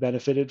and we've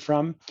benefited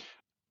from.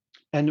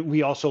 And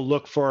we also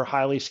look for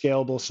highly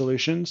scalable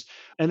solutions.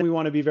 And we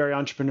want to be very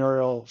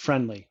entrepreneurial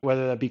friendly,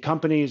 whether that be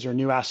companies or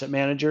new asset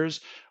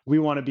managers. We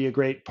want to be a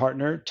great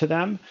partner to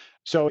them.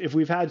 So if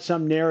we've had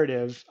some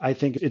narrative, I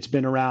think it's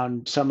been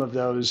around some of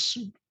those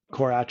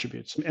core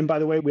attributes. And by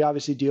the way, we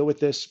obviously deal with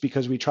this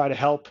because we try to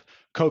help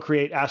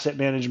co-create asset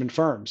management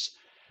firms.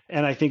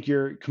 And I think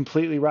you're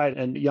completely right.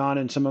 And Jan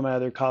and some of my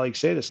other colleagues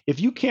say this. If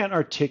you can't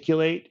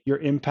articulate your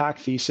impact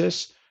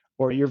thesis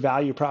or your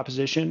value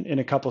proposition in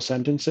a couple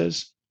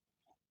sentences,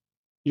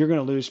 you're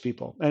going to lose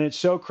people. And it's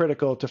so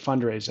critical to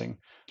fundraising.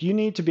 You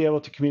need to be able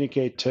to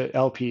communicate to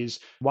LPs.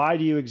 Why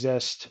do you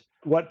exist?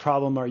 What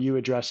problem are you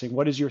addressing?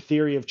 What is your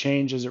theory of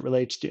change as it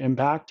relates to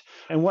impact?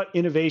 And what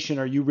innovation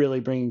are you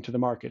really bringing to the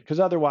market? Because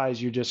otherwise,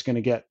 you're just going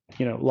to get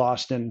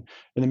lost in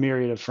the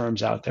myriad of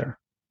firms out there.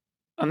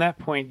 On that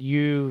point,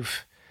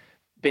 you've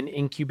been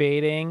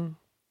incubating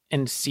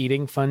and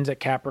seeding funds at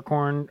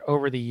Capricorn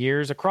over the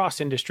years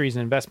across industries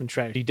and investment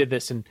strategy. You did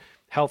this in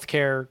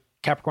healthcare,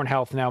 Capricorn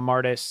Health, now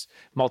Martis,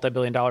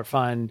 multi-billion-dollar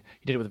fund.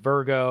 You did it with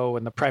Virgo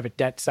and the private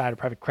debt side or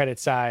private credit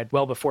side,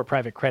 well before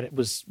private credit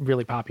was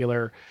really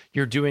popular.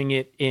 You're doing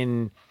it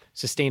in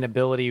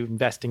sustainability,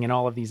 investing in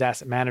all of these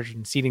asset managers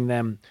and seeding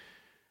them.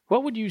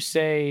 What would you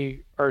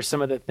say are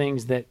some of the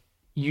things that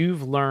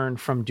you've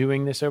learned from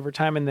doing this over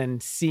time and then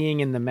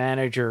seeing in the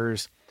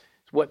managers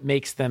what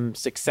makes them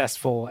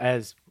successful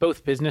as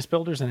both business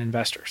builders and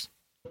investors?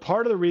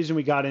 Part of the reason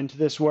we got into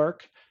this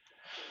work,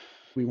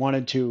 we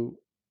wanted to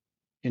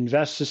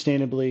invest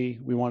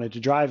sustainably. We wanted to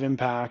drive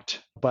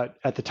impact. But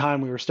at the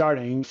time we were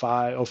starting,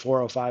 04,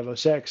 05,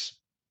 06,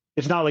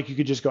 it's not like you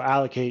could just go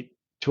allocate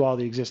to all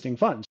the existing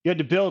funds. You had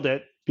to build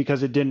it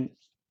because it didn't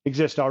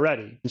exist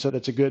already. And so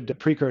that's a good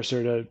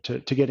precursor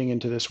to getting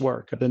into this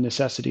work, the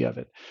necessity of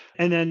it.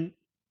 And then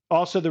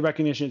also the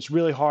recognition it's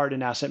really hard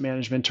in asset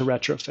management to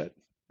retrofit.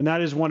 And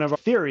that is one of our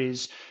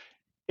theories.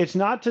 It's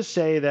not to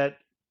say that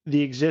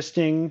the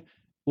existing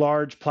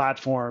large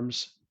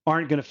platforms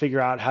aren't going to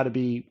figure out how to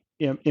be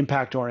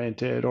impact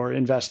oriented or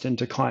invest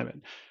into climate.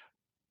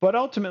 But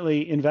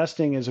ultimately,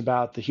 investing is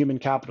about the human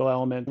capital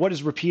element. What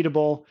is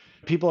repeatable?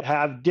 People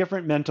have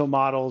different mental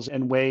models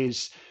and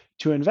ways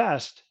to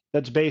invest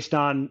that's based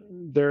on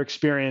their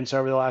experience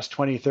over the last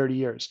 20, 30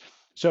 years.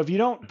 So if you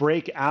don't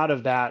break out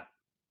of that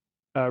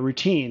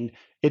routine,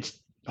 it's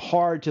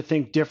hard to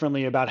think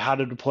differently about how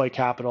to deploy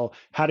capital,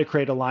 how to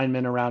create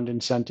alignment around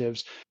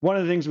incentives. One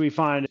of the things we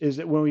find is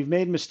that when we've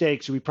made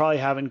mistakes, we probably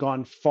haven't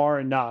gone far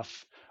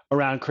enough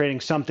around creating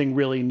something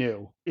really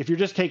new. If you're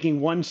just taking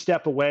one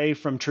step away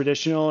from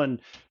traditional and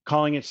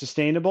calling it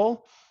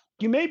sustainable,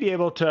 you may be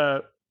able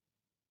to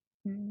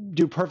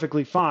do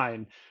perfectly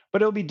fine,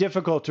 but it'll be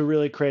difficult to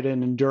really create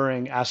an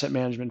enduring asset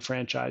management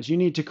franchise. You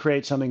need to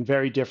create something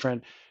very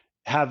different,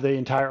 have the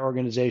entire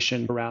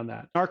organization around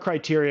that. Our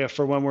criteria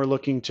for when we're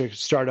looking to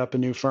start up a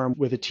new firm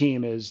with a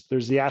team is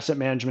there's the asset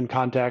management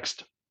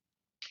context,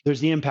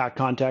 there's the impact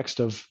context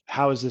of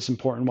how is this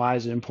important, why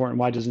is it important,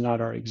 why does it not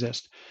already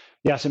exist?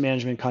 The asset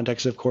management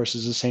context, of course,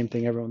 is the same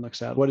thing everyone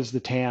looks at. What is the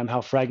TAM?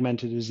 How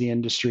fragmented is the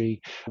industry?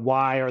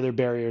 Why are there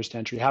barriers to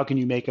entry? How can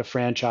you make a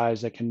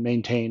franchise that can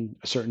maintain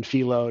a certain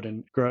fee load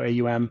and grow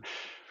AUM?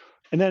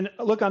 And then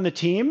look on the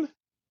team.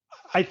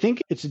 I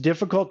think it's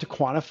difficult to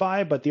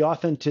quantify, but the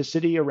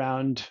authenticity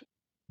around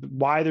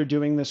why they're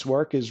doing this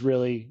work is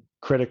really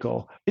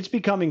critical. It's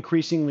become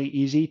increasingly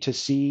easy to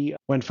see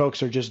when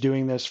folks are just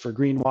doing this for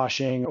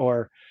greenwashing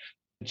or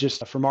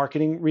just for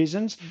marketing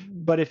reasons.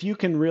 But if you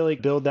can really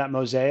build that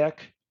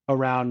mosaic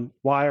around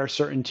why are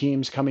certain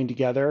teams coming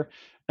together,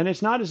 and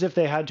it's not as if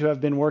they had to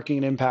have been working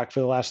in impact for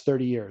the last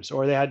 30 years,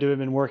 or they had to have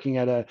been working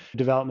at a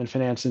development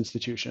finance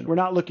institution. We're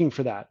not looking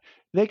for that.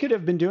 They could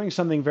have been doing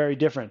something very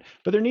different,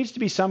 but there needs to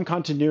be some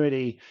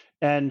continuity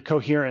and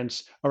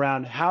coherence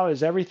around how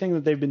is everything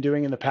that they've been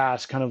doing in the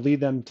past kind of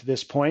lead them to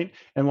this point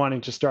and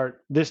wanting to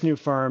start this new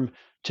firm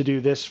to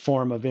do this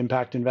form of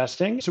impact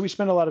investing. So we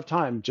spend a lot of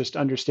time just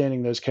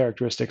understanding those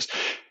characteristics.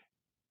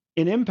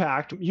 In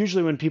impact,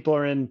 usually when people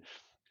are in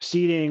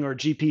seeding or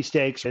GP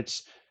stakes,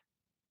 it's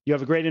you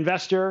have a great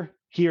investor,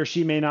 he or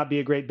she may not be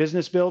a great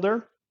business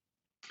builder.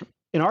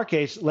 In our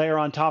case, layer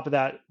on top of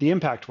that the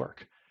impact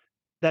work.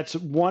 That's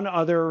one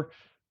other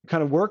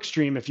kind of work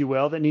stream, if you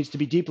will, that needs to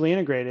be deeply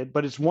integrated,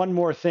 but it's one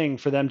more thing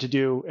for them to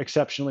do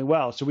exceptionally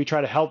well. So we try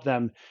to help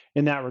them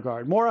in that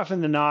regard. More often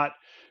than not,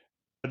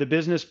 the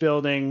business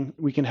building,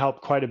 we can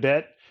help quite a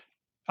bit.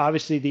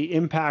 Obviously, the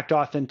impact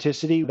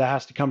authenticity, that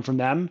has to come from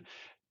them,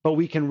 but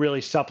we can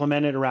really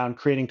supplement it around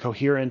creating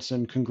coherence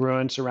and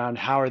congruence around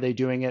how are they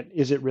doing it?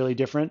 Is it really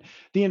different?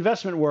 The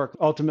investment work,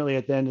 ultimately,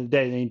 at the end of the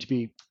day, they need to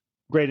be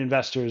great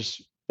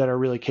investors that are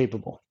really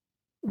capable.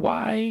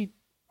 Why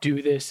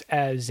do this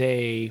as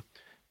a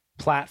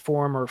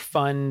platform or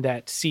fund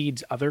that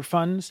seeds other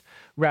funds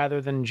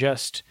rather than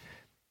just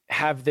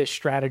have this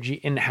strategy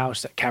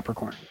in-house at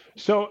Capricorn?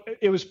 So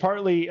it was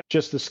partly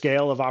just the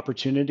scale of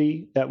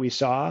opportunity that we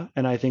saw.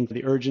 And I think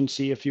the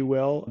urgency, if you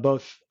will,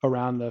 both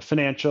around the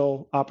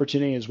financial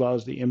opportunity as well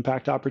as the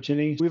impact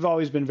opportunity. We've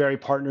always been very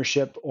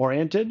partnership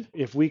oriented.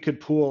 If we could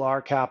pool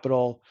our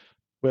capital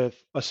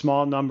with a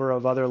small number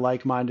of other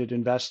like-minded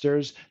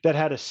investors that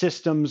had a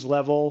systems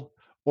level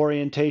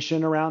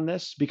orientation around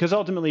this, because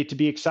ultimately to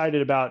be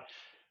excited about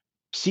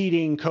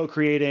seeding,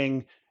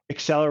 co-creating,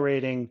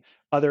 accelerating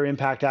other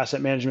impact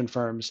asset management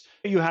firms,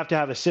 you have to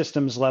have a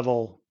systems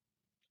level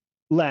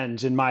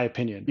lens, in my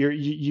opinion.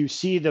 You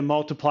see the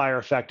multiplier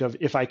effect of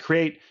if I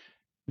create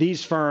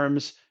these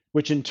firms,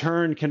 which in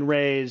turn can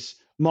raise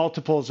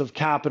multiples of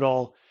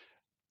capital,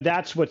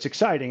 that's what's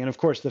exciting. And of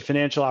course, the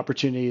financial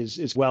opportunity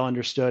is well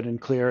understood and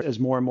clear as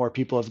more and more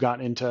people have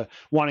gotten into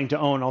wanting to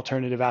own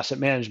alternative asset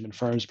management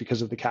firms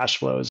because of the cash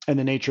flows and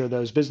the nature of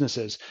those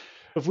businesses.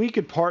 If we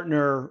could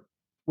partner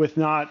with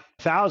not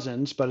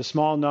thousands, but a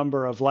small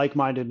number of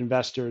like-minded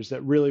investors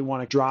that really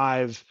want to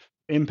drive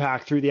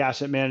impact through the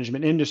asset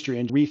management industry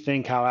and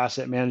rethink how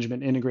asset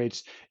management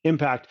integrates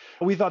impact,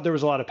 we thought there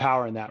was a lot of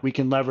power in that. We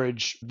can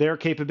leverage their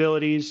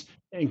capabilities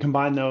and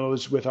combine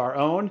those with our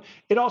own.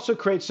 It also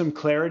creates some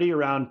clarity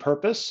around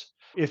purpose.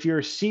 If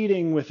you're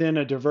seeding within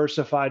a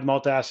diversified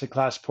multi-asset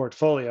class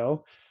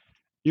portfolio,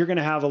 you're going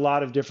to have a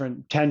lot of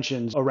different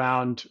tensions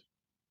around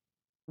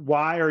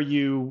why are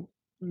you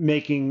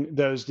making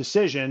those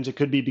decisions. It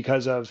could be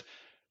because of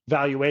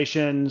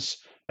valuations.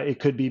 It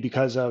could be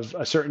because of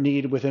a certain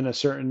need within a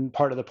certain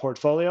part of the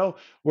portfolio.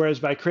 Whereas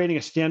by creating a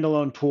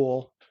standalone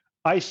pool,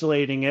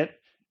 isolating it,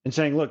 and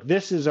saying, look,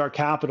 this is our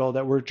capital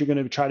that we're going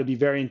to try to be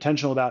very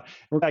intentional about.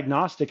 We're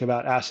agnostic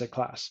about asset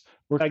class.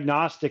 We're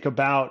agnostic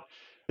about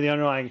the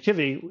underlying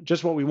activity.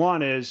 Just what we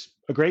want is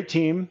a great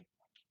team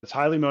that's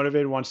highly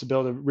motivated, wants to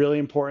build a really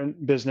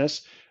important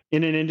business,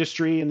 in an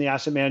industry, in the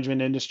asset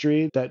management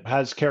industry, that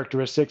has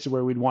characteristics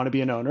where we'd want to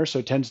be an owner. So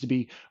it tends to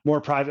be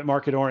more private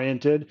market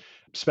oriented,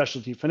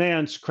 specialty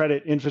finance,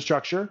 credit,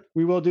 infrastructure.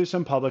 We will do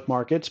some public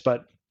markets,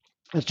 but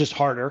it's just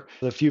harder.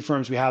 The few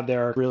firms we have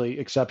there are really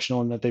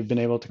exceptional in that they've been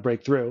able to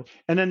break through.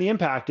 And then the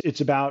impact,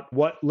 it's about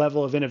what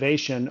level of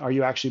innovation are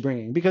you actually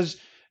bringing? Because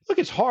look,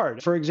 it's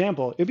hard. For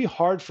example, it'd be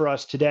hard for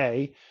us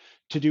today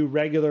to do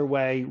regular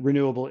way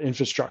renewable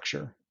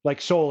infrastructure like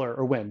solar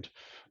or wind.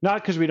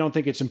 Not because we don't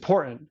think it's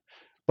important,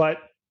 but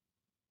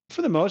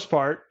for the most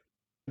part,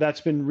 that's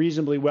been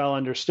reasonably well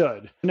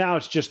understood. Now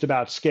it's just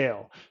about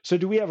scale. So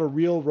do we have a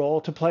real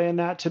role to play in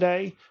that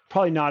today?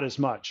 Probably not as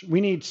much.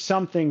 We need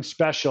something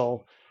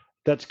special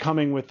that's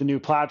coming with the new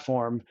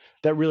platform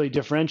that really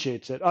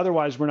differentiates it.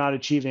 Otherwise, we're not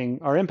achieving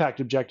our impact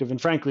objective.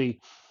 And frankly,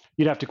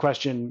 you'd have to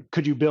question,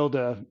 could you build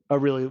a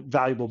really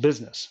valuable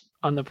business?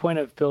 On the point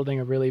of building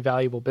a really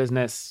valuable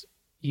business,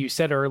 you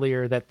said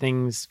earlier that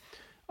things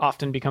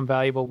often become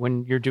valuable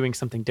when you're doing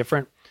something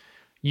different.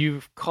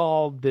 You've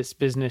called this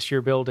business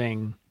you're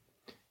building,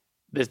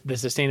 the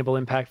Sustainable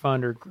Impact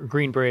Fund or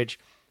Green Bridge,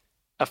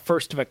 a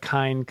first of a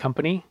kind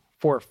company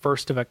for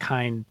first of a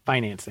kind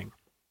financing.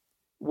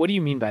 What do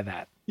you mean by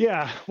that?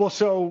 Yeah, well,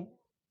 so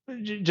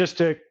just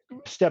to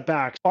step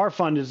back, our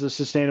fund is the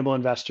Sustainable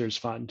Investors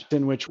Fund,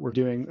 in which we're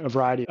doing a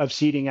variety of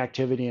seeding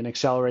activity and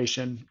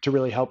acceleration to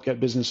really help get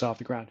business off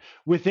the ground.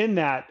 Within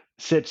that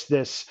sits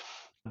this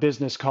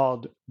business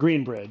called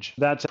Green Bridge.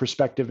 That's a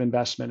prospective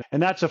investment.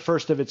 And that's a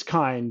first of its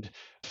kind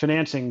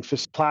financing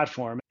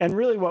platform. And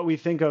really what we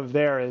think of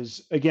there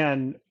is,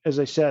 again, as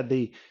I said,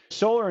 the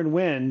solar and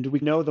wind, we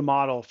know the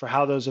model for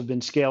how those have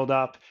been scaled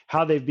up,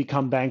 how they've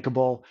become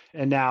bankable,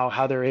 and now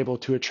how they're able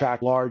to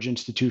attract large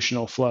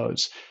institutional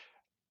flows.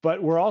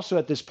 But we're also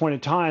at this point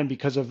in time,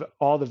 because of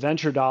all the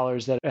venture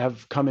dollars that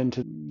have come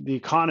into the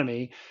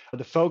economy,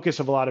 the focus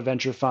of a lot of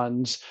venture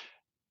funds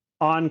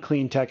on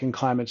clean tech and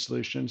climate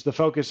solutions, the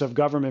focus of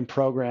government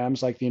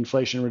programs like the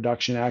Inflation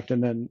Reduction Act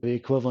and then the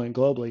equivalent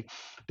globally,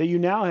 that you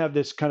now have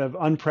this kind of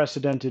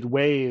unprecedented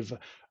wave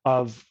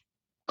of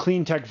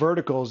clean tech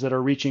verticals that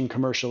are reaching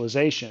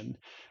commercialization.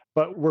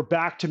 But we're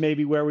back to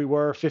maybe where we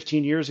were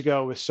 15 years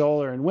ago with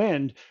solar and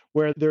wind,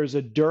 where there's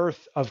a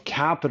dearth of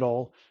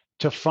capital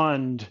to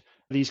fund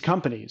these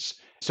companies.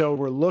 So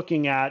we're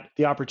looking at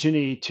the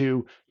opportunity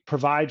to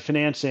provide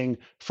financing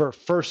for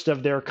first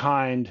of their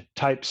kind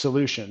type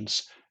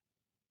solutions,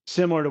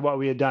 similar to what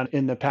we had done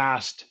in the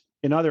past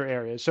in other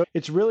areas. So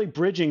it's really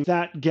bridging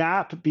that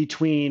gap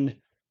between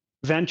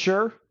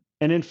venture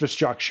and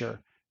infrastructure.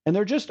 And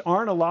there just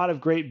aren't a lot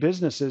of great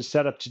businesses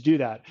set up to do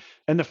that.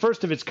 And the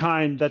first of its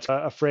kind, that's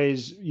a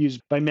phrase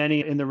used by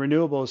many in the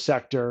renewables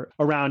sector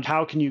around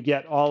how can you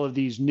get all of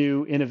these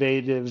new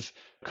innovative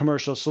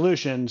commercial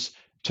solutions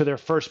to their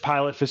first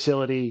pilot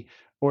facility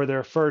or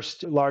their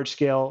first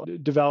large-scale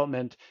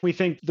development. We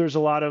think there's a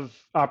lot of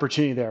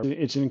opportunity there.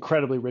 It's an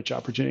incredibly rich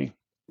opportunity.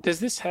 Does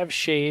this have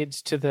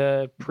shades to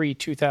the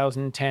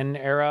pre-2010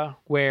 era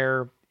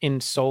where in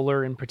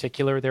solar in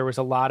particular, there was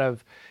a lot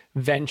of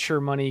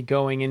venture money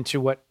going into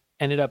what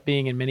ended up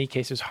being in many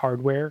cases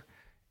hardware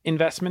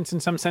investments in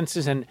some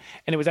senses. And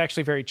it was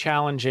actually a very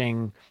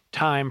challenging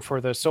time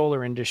for the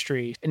solar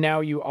industry. And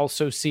now you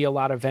also see a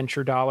lot of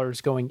venture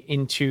dollars going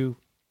into,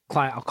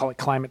 I'll call it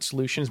climate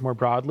solutions more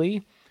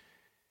broadly.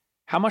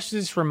 How much does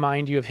this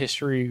remind you of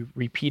history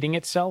repeating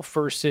itself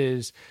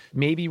versus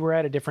maybe we're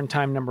at a different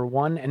time, number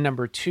one, and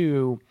number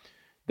two,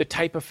 the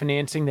type of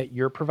financing that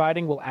you're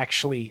providing will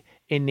actually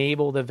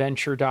enable the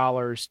venture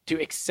dollars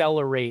to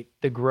accelerate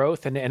the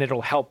growth and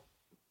it'll help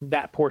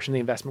that portion of the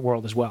investment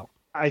world as well?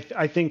 I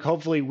think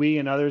hopefully we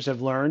and others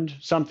have learned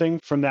something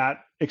from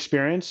that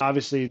experience.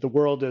 Obviously, the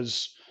world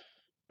has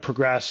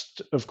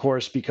progressed, of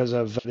course, because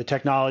of the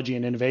technology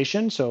and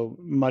innovation. So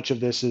much of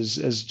this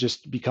has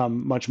just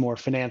become much more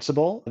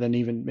financeable than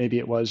even maybe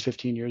it was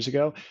 15 years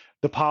ago.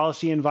 The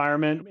policy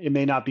environment, it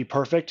may not be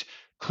perfect.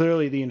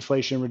 Clearly, the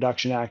Inflation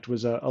Reduction Act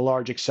was a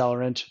large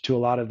accelerant to a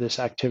lot of this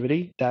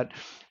activity. That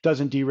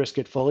doesn't de-risk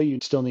it fully. You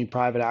still need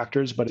private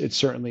actors, but it's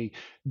certainly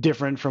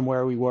different from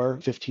where we were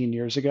 15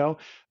 years ago.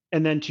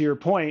 And then to your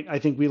point, I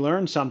think we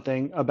learned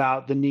something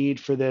about the need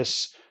for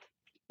this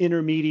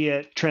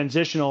intermediate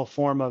transitional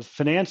form of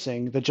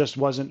financing that just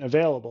wasn't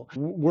available.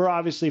 We're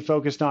obviously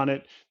focused on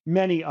it.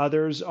 Many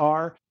others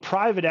are.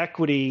 Private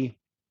equity,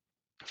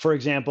 for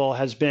example,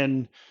 has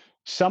been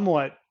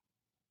somewhat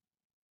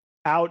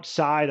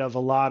outside of a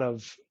lot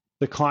of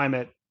the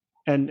climate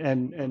and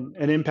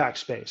impact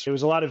space. It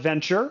was a lot of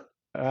venture.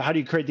 How do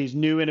you create these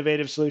new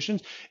innovative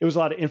solutions? It was a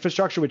lot of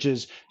infrastructure, which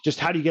is just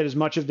how do you get as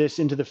much of this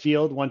into the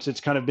field once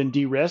it's kind of been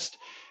de-risked?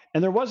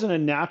 And there wasn't a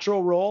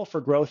natural role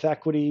for growth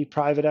equity,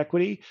 private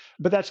equity,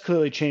 but that's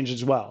clearly changed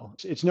as well.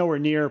 It's nowhere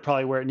near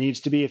probably where it needs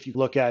to be if you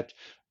look at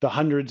the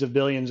hundreds of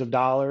billions of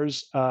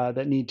dollars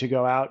that need to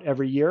go out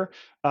every year.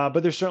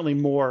 But there's certainly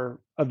more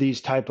of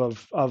these type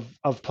of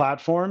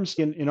platforms.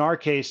 In our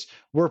case,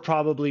 we're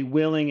probably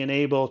willing and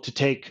able to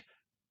take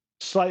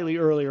slightly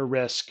earlier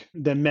risk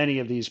than many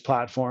of these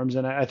platforms.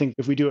 And I think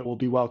if we do it, we'll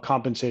be well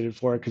compensated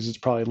for it because it's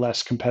probably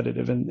less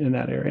competitive in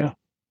that area.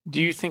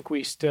 Do you think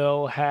we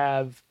still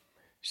have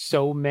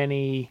so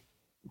many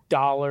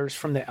dollars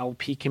from the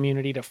LP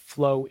community to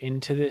flow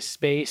into this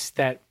space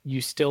that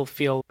you still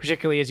feel,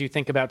 particularly as you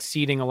think about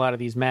seeding a lot of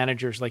these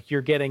managers, like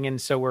you're getting in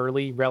so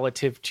early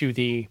relative to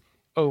the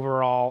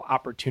overall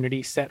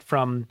opportunity set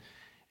from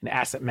an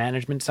asset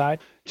management side?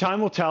 Time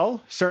will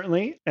tell,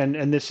 certainly.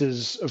 And this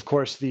is, of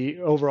course, the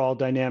overall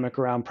dynamic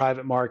around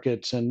private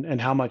markets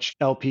and how much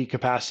LP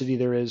capacity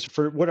there is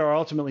for what are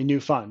ultimately new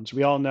funds.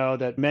 We all know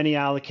that many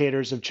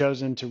allocators have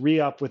chosen to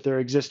re-up with their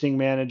existing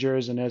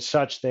managers, and as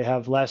such, they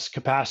have less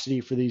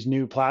capacity for these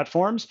new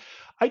platforms.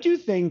 I do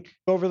think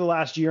over the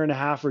last year and a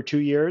half or 2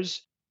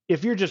 years,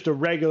 if you're just a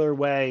regular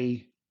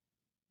way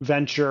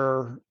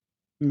venture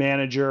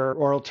manager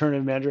or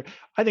alternative manager,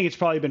 I think it's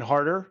probably been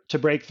harder to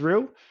break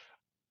through.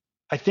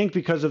 I think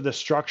because of the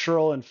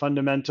structural and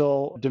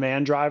fundamental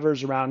demand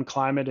drivers around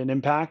climate and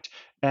impact,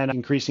 and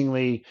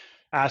increasingly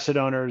asset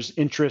owners'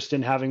 interest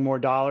in having more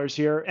dollars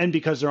here, and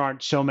because there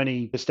aren't so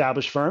many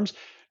established firms,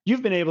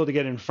 you've been able to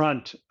get in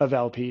front of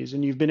LPs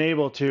and you've been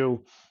able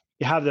to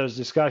have those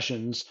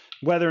discussions.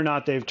 Whether or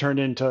not they've turned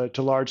into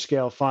large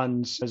scale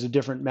funds is a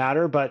different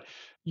matter, but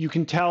you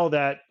can tell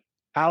that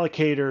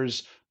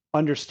allocators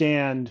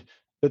understand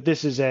that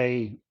this is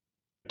a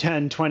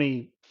 10,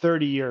 20,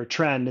 30-year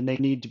trend and they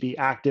need to be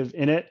active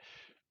in it.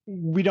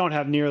 We don't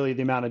have nearly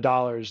the amount of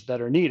dollars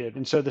that are needed.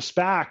 And so the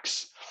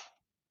SPACs,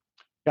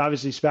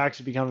 obviously SPACs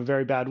have become a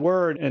very bad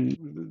word, and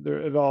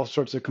there are all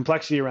sorts of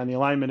complexity around the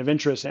alignment of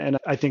interest. And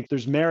I think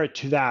there's merit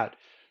to that.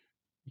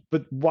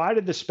 But why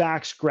did the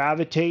SPACs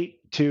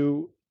gravitate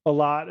to a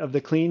lot of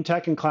the clean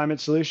tech and climate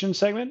solutions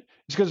segment?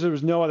 It's because there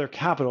was no other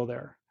capital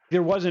there.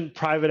 There wasn't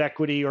private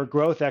equity or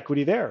growth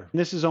equity there. And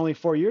this is only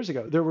 4 years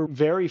ago. There were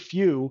very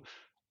few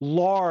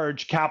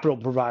large capital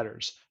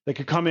providers that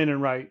could come in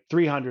and write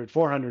 $300,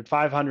 $400,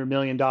 $500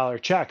 million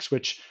checks,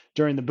 which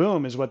during the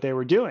boom is what they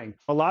were doing.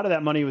 A lot of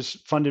that money was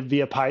funded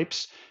via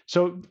pipes.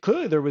 So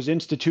clearly there was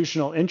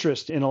institutional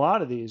interest in a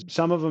lot of these.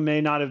 Some of them may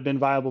not have been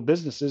viable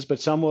businesses,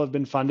 but some will have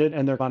been funded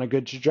and they're on a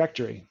good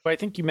trajectory. I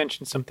think you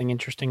mentioned something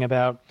interesting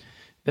about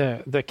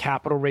the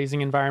capital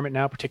raising environment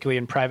now, particularly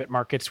in private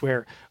markets,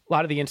 where a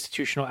lot of the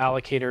institutional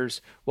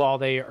allocators, while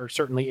they are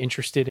certainly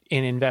interested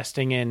in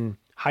investing in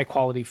high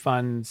quality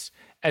funds,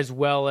 as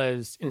well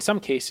as in some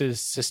cases,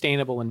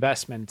 sustainable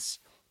investments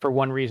for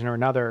one reason or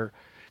another,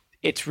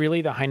 it's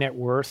really the high net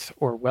worth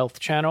or wealth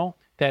channel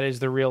that is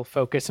the real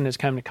focus and is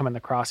kind of come in the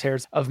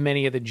crosshairs of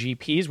many of the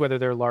GPs, whether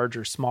they're large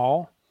or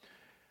small.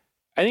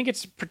 I think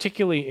it's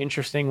particularly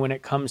interesting when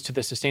it comes to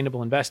the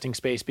sustainable investing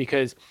space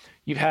because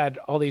you've had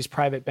all these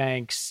private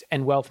banks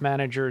and wealth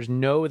managers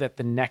know that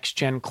the next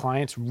gen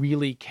clients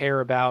really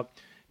care about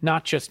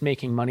not just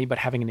making money, but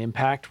having an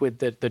impact with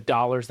the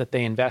dollars that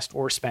they invest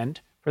or spend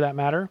for that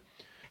matter.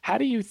 How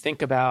do you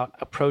think about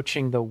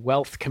approaching the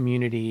wealth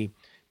community,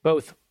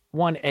 both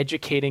one,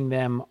 educating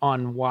them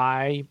on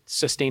why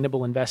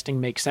sustainable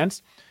investing makes sense?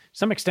 To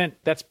some extent,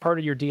 that's part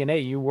of your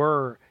DNA. You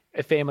were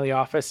a family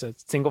office, a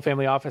single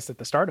family office at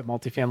the start, a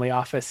multifamily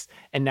office,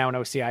 and now an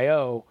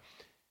OCIO.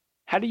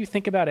 How do you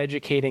think about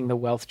educating the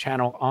wealth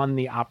channel on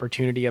the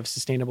opportunity of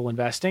sustainable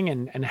investing?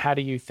 And how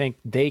do you think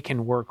they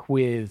can work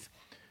with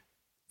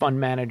fund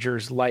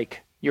managers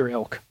like your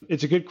ilk?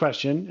 It's a good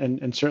question.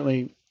 And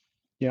certainly,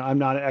 I'm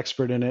not an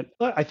expert in it.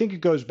 I think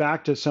it goes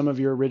back to some of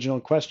your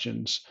original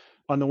questions.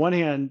 On the one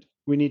hand,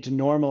 we need to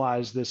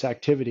normalize this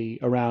activity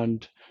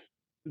around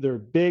there are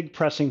big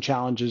pressing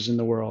challenges in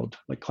the world.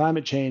 Like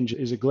climate change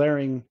is a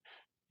glaring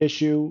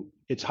issue.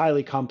 It's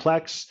highly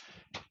complex.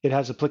 It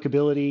has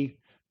applicability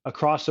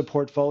across the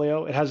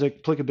portfolio. It has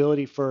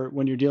applicability for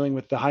when you're dealing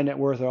with the high net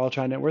worth or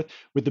ultra high net worth,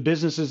 with the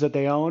businesses that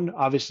they own.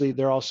 Obviously,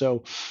 they're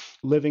also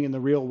living in the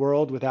real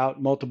world without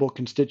multiple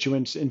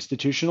constituents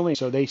institutionally.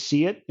 So they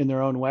see it in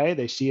their own way.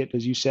 They see it,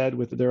 as you said,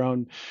 with their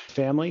own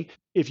family.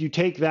 If you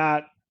take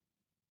that,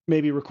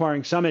 maybe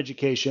requiring some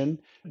education,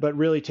 but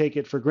really take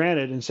it for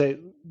granted and say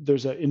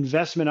there's an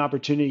investment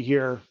opportunity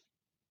here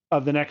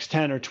of the next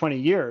 10 or 20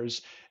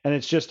 years, and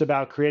it's just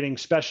about creating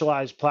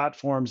specialized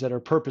platforms that are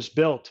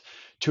purpose-built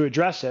to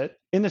address it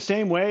in the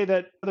same way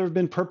that there have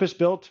been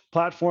purpose-built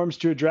platforms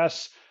to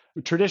address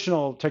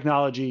traditional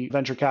technology,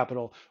 venture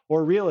capital,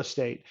 or real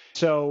estate.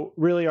 So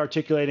really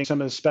articulating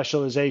some of the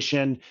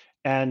specialization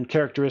and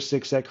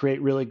characteristics that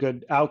create really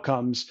good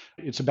outcomes.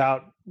 It's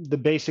about the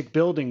basic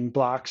building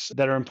blocks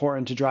that are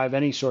important to drive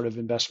any sort of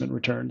investment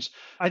returns.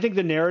 I think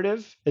the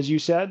narrative, as you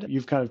said,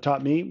 you've kind of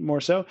taught me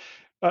more so,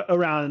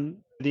 around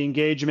the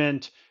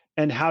engagement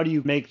and how do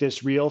you make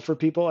this real for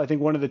people. I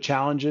think one of the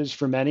challenges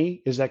for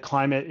many is that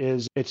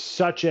it's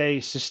such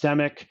a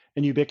systemic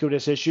and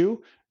ubiquitous issue.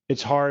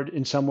 It's hard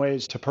in some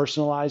ways to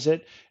personalize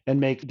it and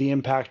make the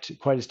impact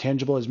quite as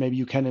tangible as maybe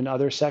you can in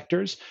other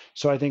sectors.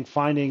 So I think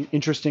finding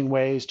interesting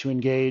ways to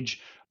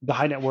engage the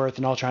high net worth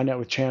and ultra high net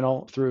worth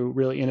channel through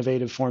really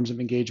innovative forms of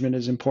engagement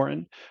is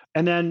important.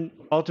 And then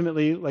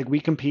ultimately, like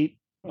we compete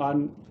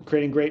on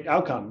creating great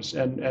outcomes.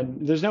 And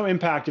there's no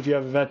impact if you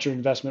have a venture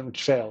investment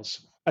which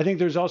fails. I think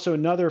there's also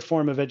another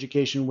form of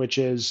education, which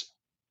is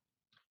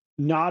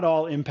not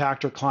all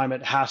impact or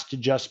climate has to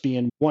just be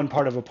in one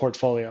part of a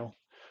portfolio.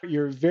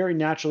 You're very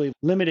naturally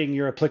limiting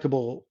your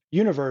applicable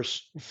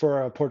universe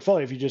for a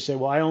portfolio if you just say,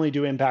 well, I only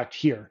do impact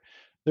here.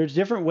 There's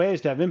different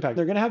ways to have impact.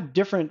 They're going to have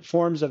different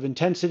forms of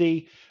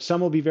intensity.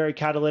 Some will be very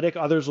catalytic,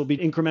 others will be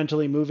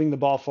incrementally moving the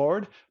ball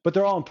forward, but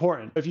they're all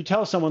important. If you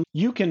tell someone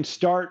you can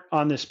start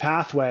on this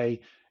pathway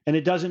and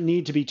it doesn't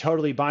need to be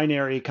totally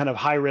binary, kind of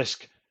high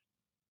risk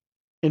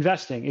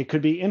investing, it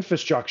could be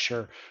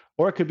infrastructure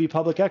or it could be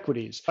public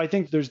equities. I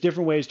think there's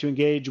different ways to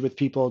engage with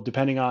people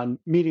depending on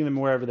meeting them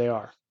wherever they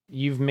are.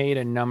 You've made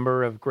a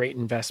number of great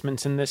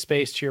investments in this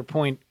space, to your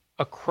point,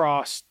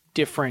 across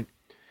different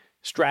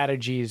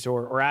strategies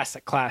or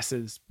asset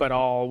classes, but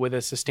all with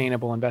a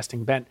sustainable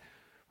investing bent.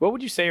 What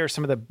would you say are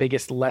some of the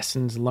biggest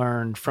lessons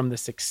learned from the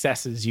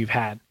successes you've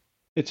had?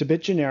 It's a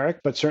bit generic,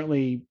 but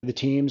certainly the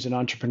teams and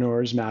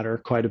entrepreneurs matter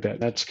quite a bit.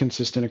 That's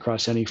consistent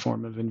across any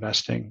form of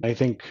investing. I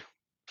think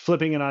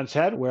flipping it on its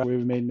head, where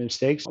we've made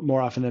mistakes,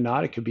 more often than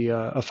not, it could be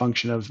a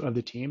function of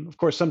the team. Of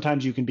course,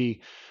 sometimes you can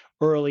be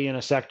early in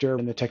a sector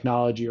and the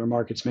technology or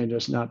markets may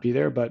just not be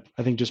there. But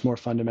I think just more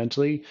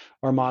fundamentally,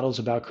 our model is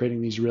about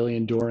creating these really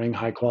enduring,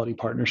 high quality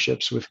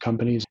partnerships with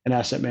companies and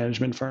asset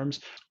management firms.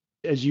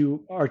 As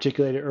you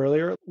articulated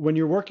earlier, when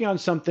you're working on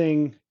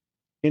something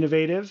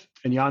innovative,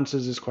 and Jan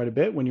says this quite a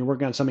bit, when you're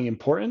working on something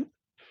important,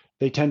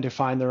 they tend to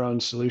find their own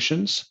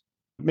solutions,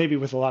 maybe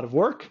with a lot of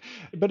work,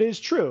 but it is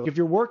true. If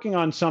you're working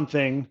on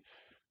something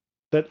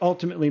that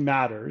ultimately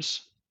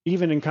matters,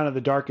 even in kind of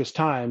the darkest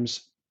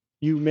times,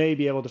 you may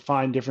be able to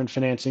find different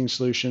financing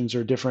solutions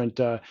or different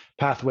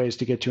pathways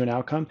to get to an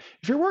outcome.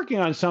 If you're working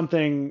on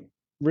something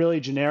really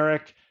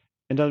generic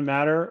and doesn't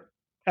matter,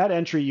 at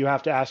entry, you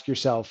have to ask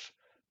yourself,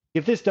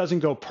 if this doesn't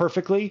go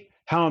perfectly,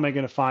 how am I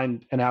going to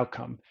find an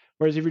outcome?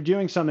 Whereas if you're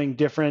doing something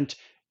different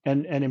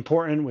and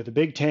important with a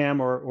big TAM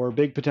or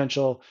big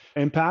potential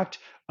impact,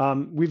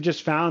 we've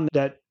just found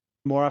that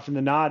more often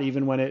than not,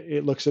 even when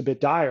it looks a bit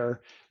dire,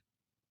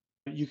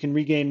 you can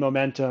regain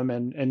momentum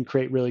and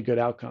create really good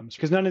outcomes.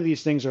 Because none of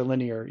these things are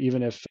linear,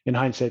 even if in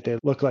hindsight they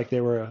look like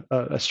they were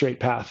a straight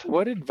path.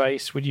 What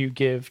advice would you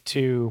give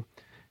to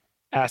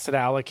asset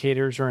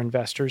allocators or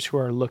investors who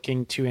are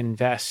looking to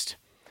invest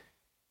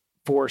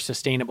for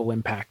sustainable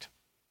impact?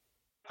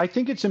 I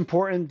think it's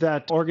important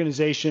that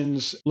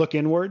organizations look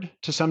inward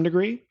to some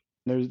degree.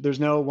 There's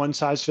no one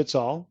size fits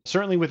all.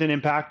 Certainly within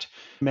impact,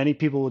 many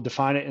people will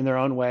define it in their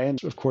own way,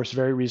 and of course,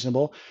 very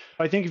reasonable.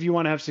 I think if you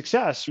want to have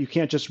success, you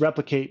can't just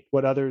replicate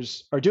what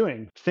others are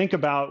doing. Think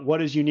about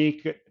what is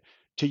unique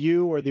to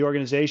you or the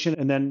organization,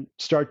 and then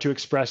start to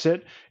express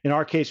it. In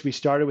our case, we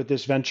started with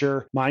this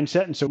venture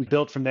mindset, and so we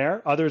built from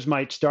there. Others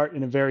might start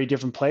in a very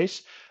different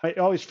place. It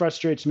always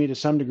frustrates me to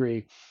some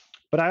degree,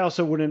 but I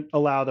also wouldn't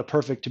allow the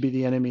perfect to be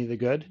the enemy of the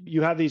good.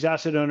 You have these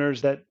asset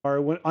owners that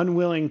are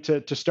unwilling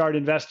to start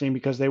investing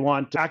because they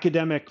want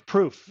academic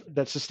proof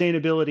that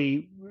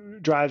sustainability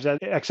drives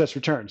excess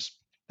returns.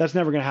 That's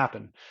never going to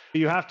happen.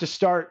 You have to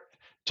start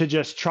to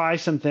just try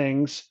some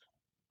things,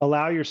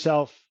 allow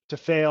yourself to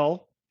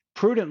fail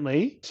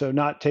prudently, so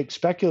not take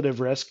speculative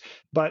risk,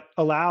 but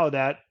allow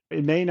that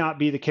it may not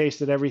be the case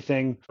that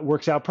everything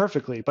works out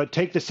perfectly, but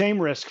take the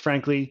same risk,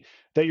 frankly,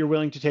 that you're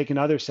willing to take in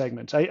other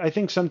segments. I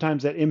think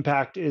sometimes that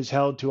impact is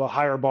held to a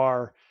higher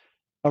bar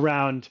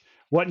around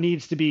what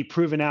needs to be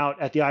proven out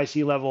at the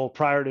IC level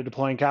prior to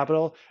deploying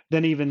capital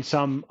than even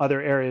some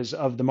other areas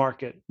of the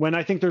market. When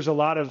I think there's a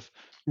lot of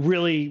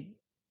really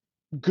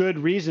good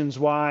reasons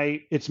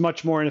why it's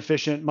much more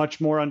inefficient,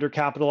 much more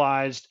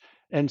undercapitalized.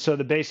 And so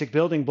the basic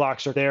building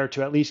blocks are there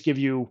to at least give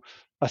you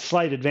a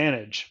slight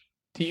advantage.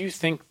 Do you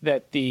think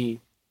that the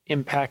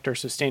impact or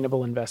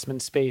sustainable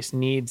investment space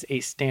needs a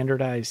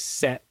standardized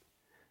set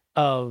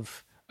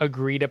of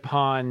agreed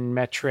upon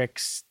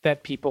metrics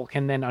that people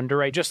can then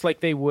underwrite, just like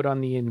they would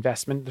on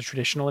the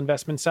traditional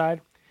investment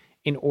side,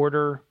 in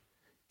order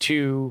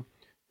to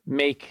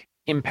make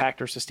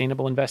impact or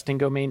sustainable investing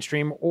go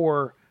mainstream?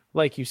 Or,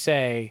 like you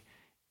say,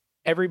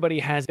 everybody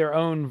has their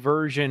own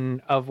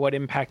version of what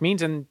impact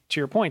means. And to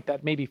your point,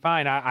 that may be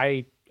fine.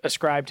 I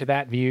ascribe to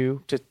that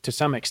view to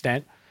some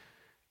extent.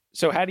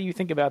 So how do you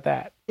think about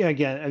that? Yeah,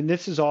 again, and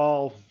this is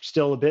all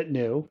still a bit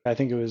new. I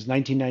think it was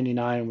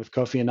 1999 with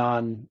Kofi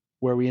Annan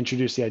where we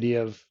introduced the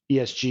idea of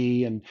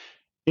ESG, and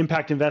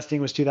impact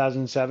investing was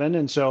 2007.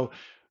 And so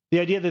the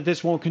idea that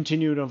this won't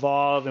continue to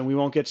evolve and we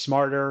won't get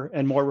smarter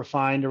and more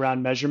refined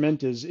around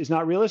measurement is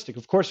not realistic.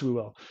 Of course we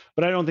will,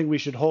 but I don't think we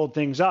should hold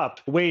things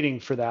up waiting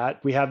for that.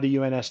 We have the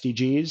UN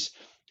SDGs.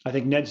 I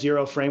think net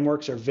zero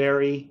frameworks are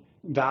very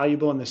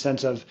valuable in the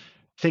sense of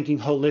thinking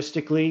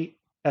holistically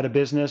at a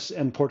business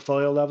and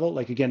portfolio level.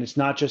 Like, again, it's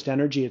not just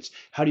energy, it's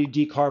how do you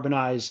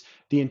decarbonize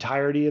the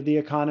entirety of the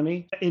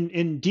economy?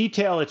 In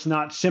detail, it's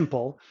not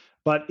simple,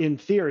 but in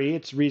theory,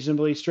 it's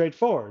reasonably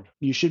straightforward.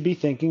 You should be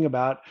thinking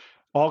about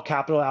all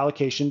capital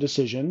allocation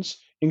decisions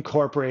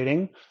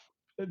incorporating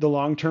the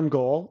long-term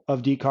goal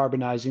of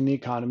decarbonizing the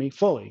economy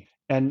fully.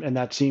 And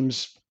that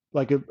seems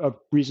like a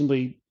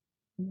reasonably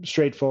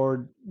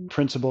straightforward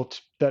principle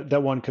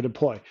that one could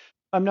employ.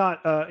 I'm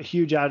not a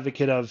huge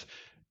advocate of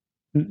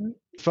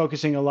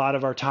focusing a lot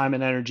of our time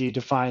and energy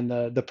to find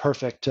the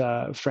perfect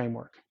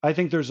framework. I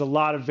think there's a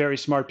lot of very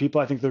smart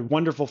people. I think there are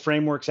wonderful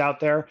frameworks out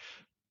there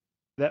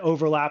that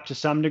overlap to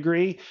some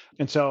degree.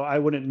 And so I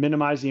wouldn't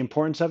minimize the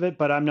importance of it,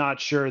 but I'm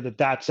not sure that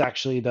that's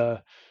actually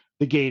the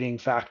gating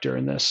factor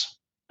in this.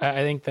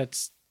 I think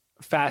that's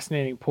a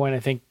fascinating point. I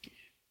think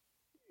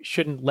you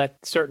shouldn't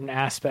let certain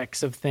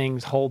aspects of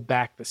things hold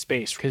back the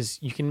space, because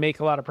you can make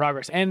a lot of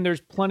progress. And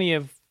there's plenty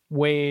of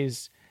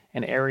ways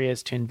and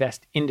areas to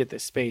invest into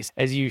this space,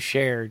 as you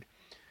shared.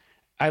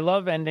 I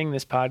love ending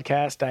this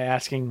podcast by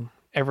asking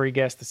every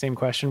guest the same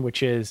question,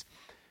 which is,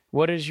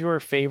 what is your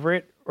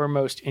favorite or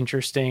most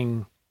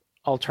interesting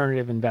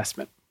alternative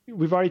investment?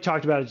 We've already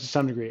talked about it to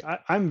some degree.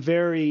 I'm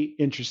very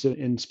interested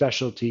in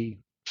specialty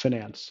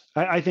finance.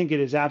 I think it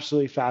is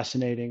absolutely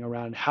fascinating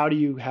around how do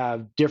you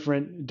have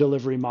different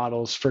delivery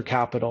models for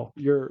capital.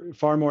 You're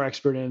far more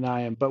expert in it than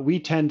I am, but we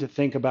tend to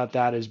think about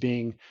that as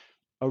being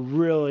a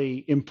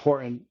really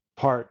important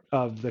part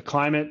of the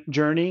climate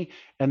journey,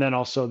 and then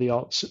also the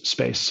alt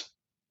space.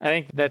 I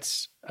think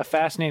that's a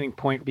fascinating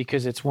point,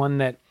 because it's one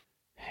that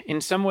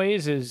in some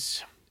ways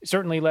is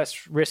certainly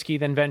less risky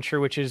than venture,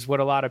 which is what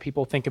a lot of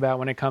people think about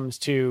when it comes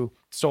to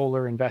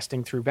solar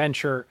investing through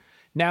venture.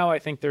 Now, I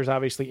think there's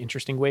obviously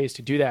interesting ways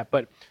to do that,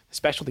 but the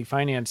specialty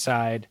finance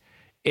side,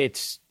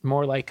 it's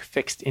more like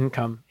fixed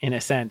income in a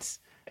sense,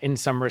 in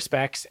some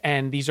respects.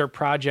 And these are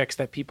projects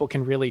that people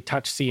can really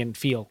touch, see, and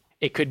feel.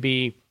 It could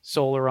be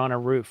solar on a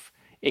roof.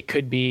 It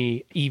could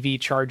be EV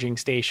charging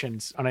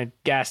stations on a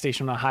gas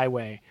station on a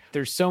highway.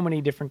 There's so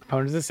many different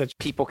components of this that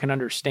people can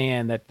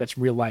understand that that's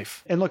real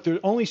life. And look,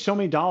 there's only so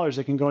many dollars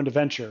that can go into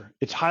venture.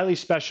 It's highly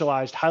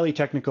specialized, highly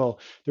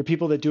technical. There are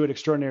people that do it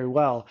extraordinarily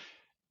well.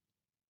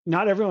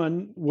 Not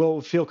everyone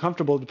will feel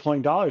comfortable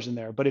deploying dollars in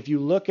there. But if you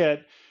look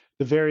at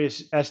the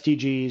various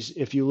SDGs,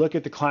 if you look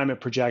at the climate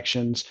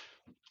projections,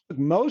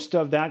 most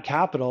of that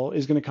capital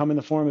is going to come in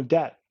the form of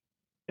debt.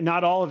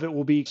 Not all of it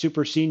will be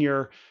super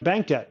senior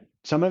bank debt.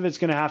 Some of it's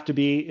going to have to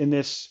be in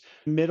this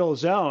middle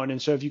zone. And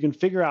so if you can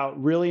figure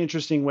out really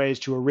interesting ways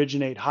to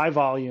originate high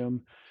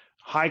volume,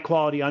 high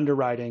quality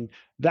underwriting,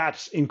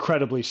 that's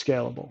incredibly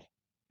scalable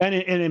and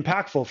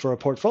impactful for a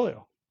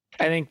portfolio.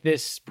 I think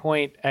this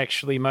point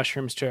actually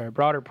mushrooms to a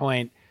broader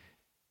point,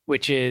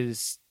 which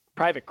is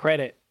private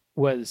credit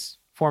was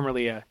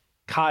formerly a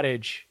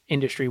cottage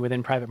industry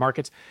within private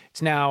markets.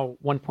 It's now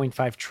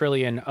 1.5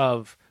 trillion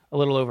of a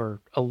little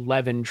over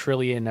 11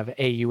 trillion of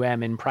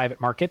AUM in private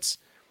markets.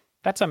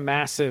 That's a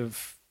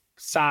massive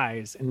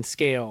size and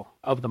scale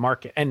of the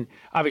market. And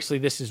obviously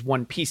this is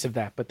one piece of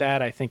that, but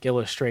that I think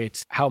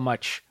illustrates how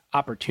much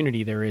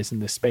opportunity there is in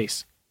this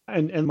space.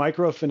 And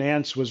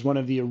microfinance was one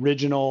of the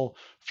original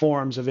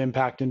forms of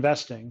impact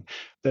investing.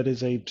 That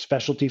is a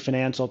specialty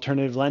finance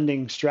alternative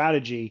lending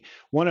strategy.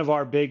 One of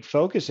our big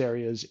focus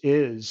areas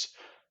is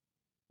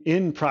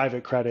in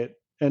private credit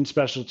and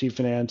specialty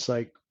finance.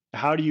 Like,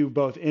 how do you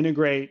both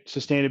integrate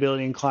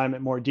sustainability and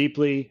climate more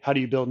deeply? How do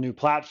you build new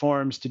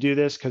platforms to do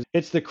this? Because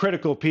it's the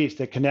critical piece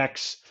that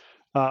connects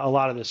a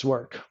lot of this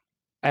work.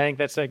 I think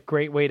that's a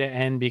great way to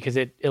end, because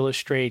it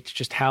illustrates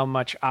just how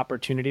much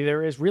opportunity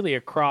there is really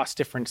across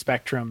different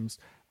spectrums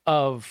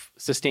of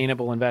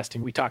sustainable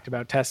investing. We talked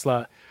about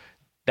Tesla.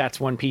 That's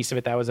one piece of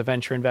it. That was a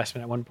venture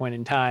investment at one point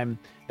in time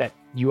that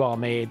you all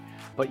made.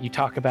 But you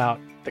talk about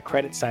the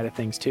credit side of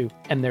things too,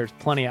 and there's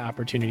plenty of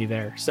opportunity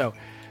there. So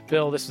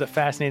Bill, this was a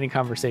fascinating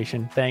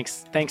conversation.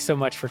 Thanks so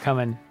much for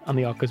coming on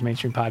the Alt Goes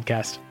Mainstream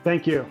podcast.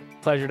 Thank you.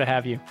 Pleasure to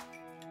have you.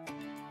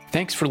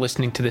 Thanks for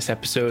listening to this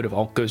episode of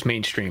Alt Goes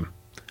Mainstream.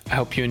 I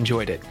hope you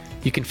enjoyed it.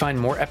 You can find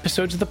more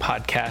episodes of the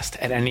podcast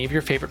at any of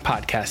your favorite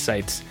podcast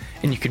sites,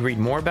 and you can read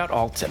more about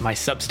alts at my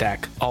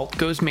Substack,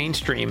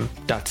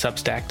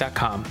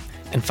 altgoesmainstream.substack.com,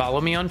 and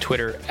follow me on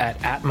Twitter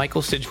at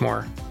Michael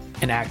Sidgmore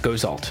and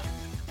 @GoesAlt.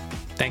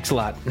 Thanks a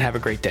lot, and have a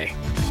great day.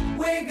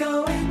 We're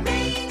going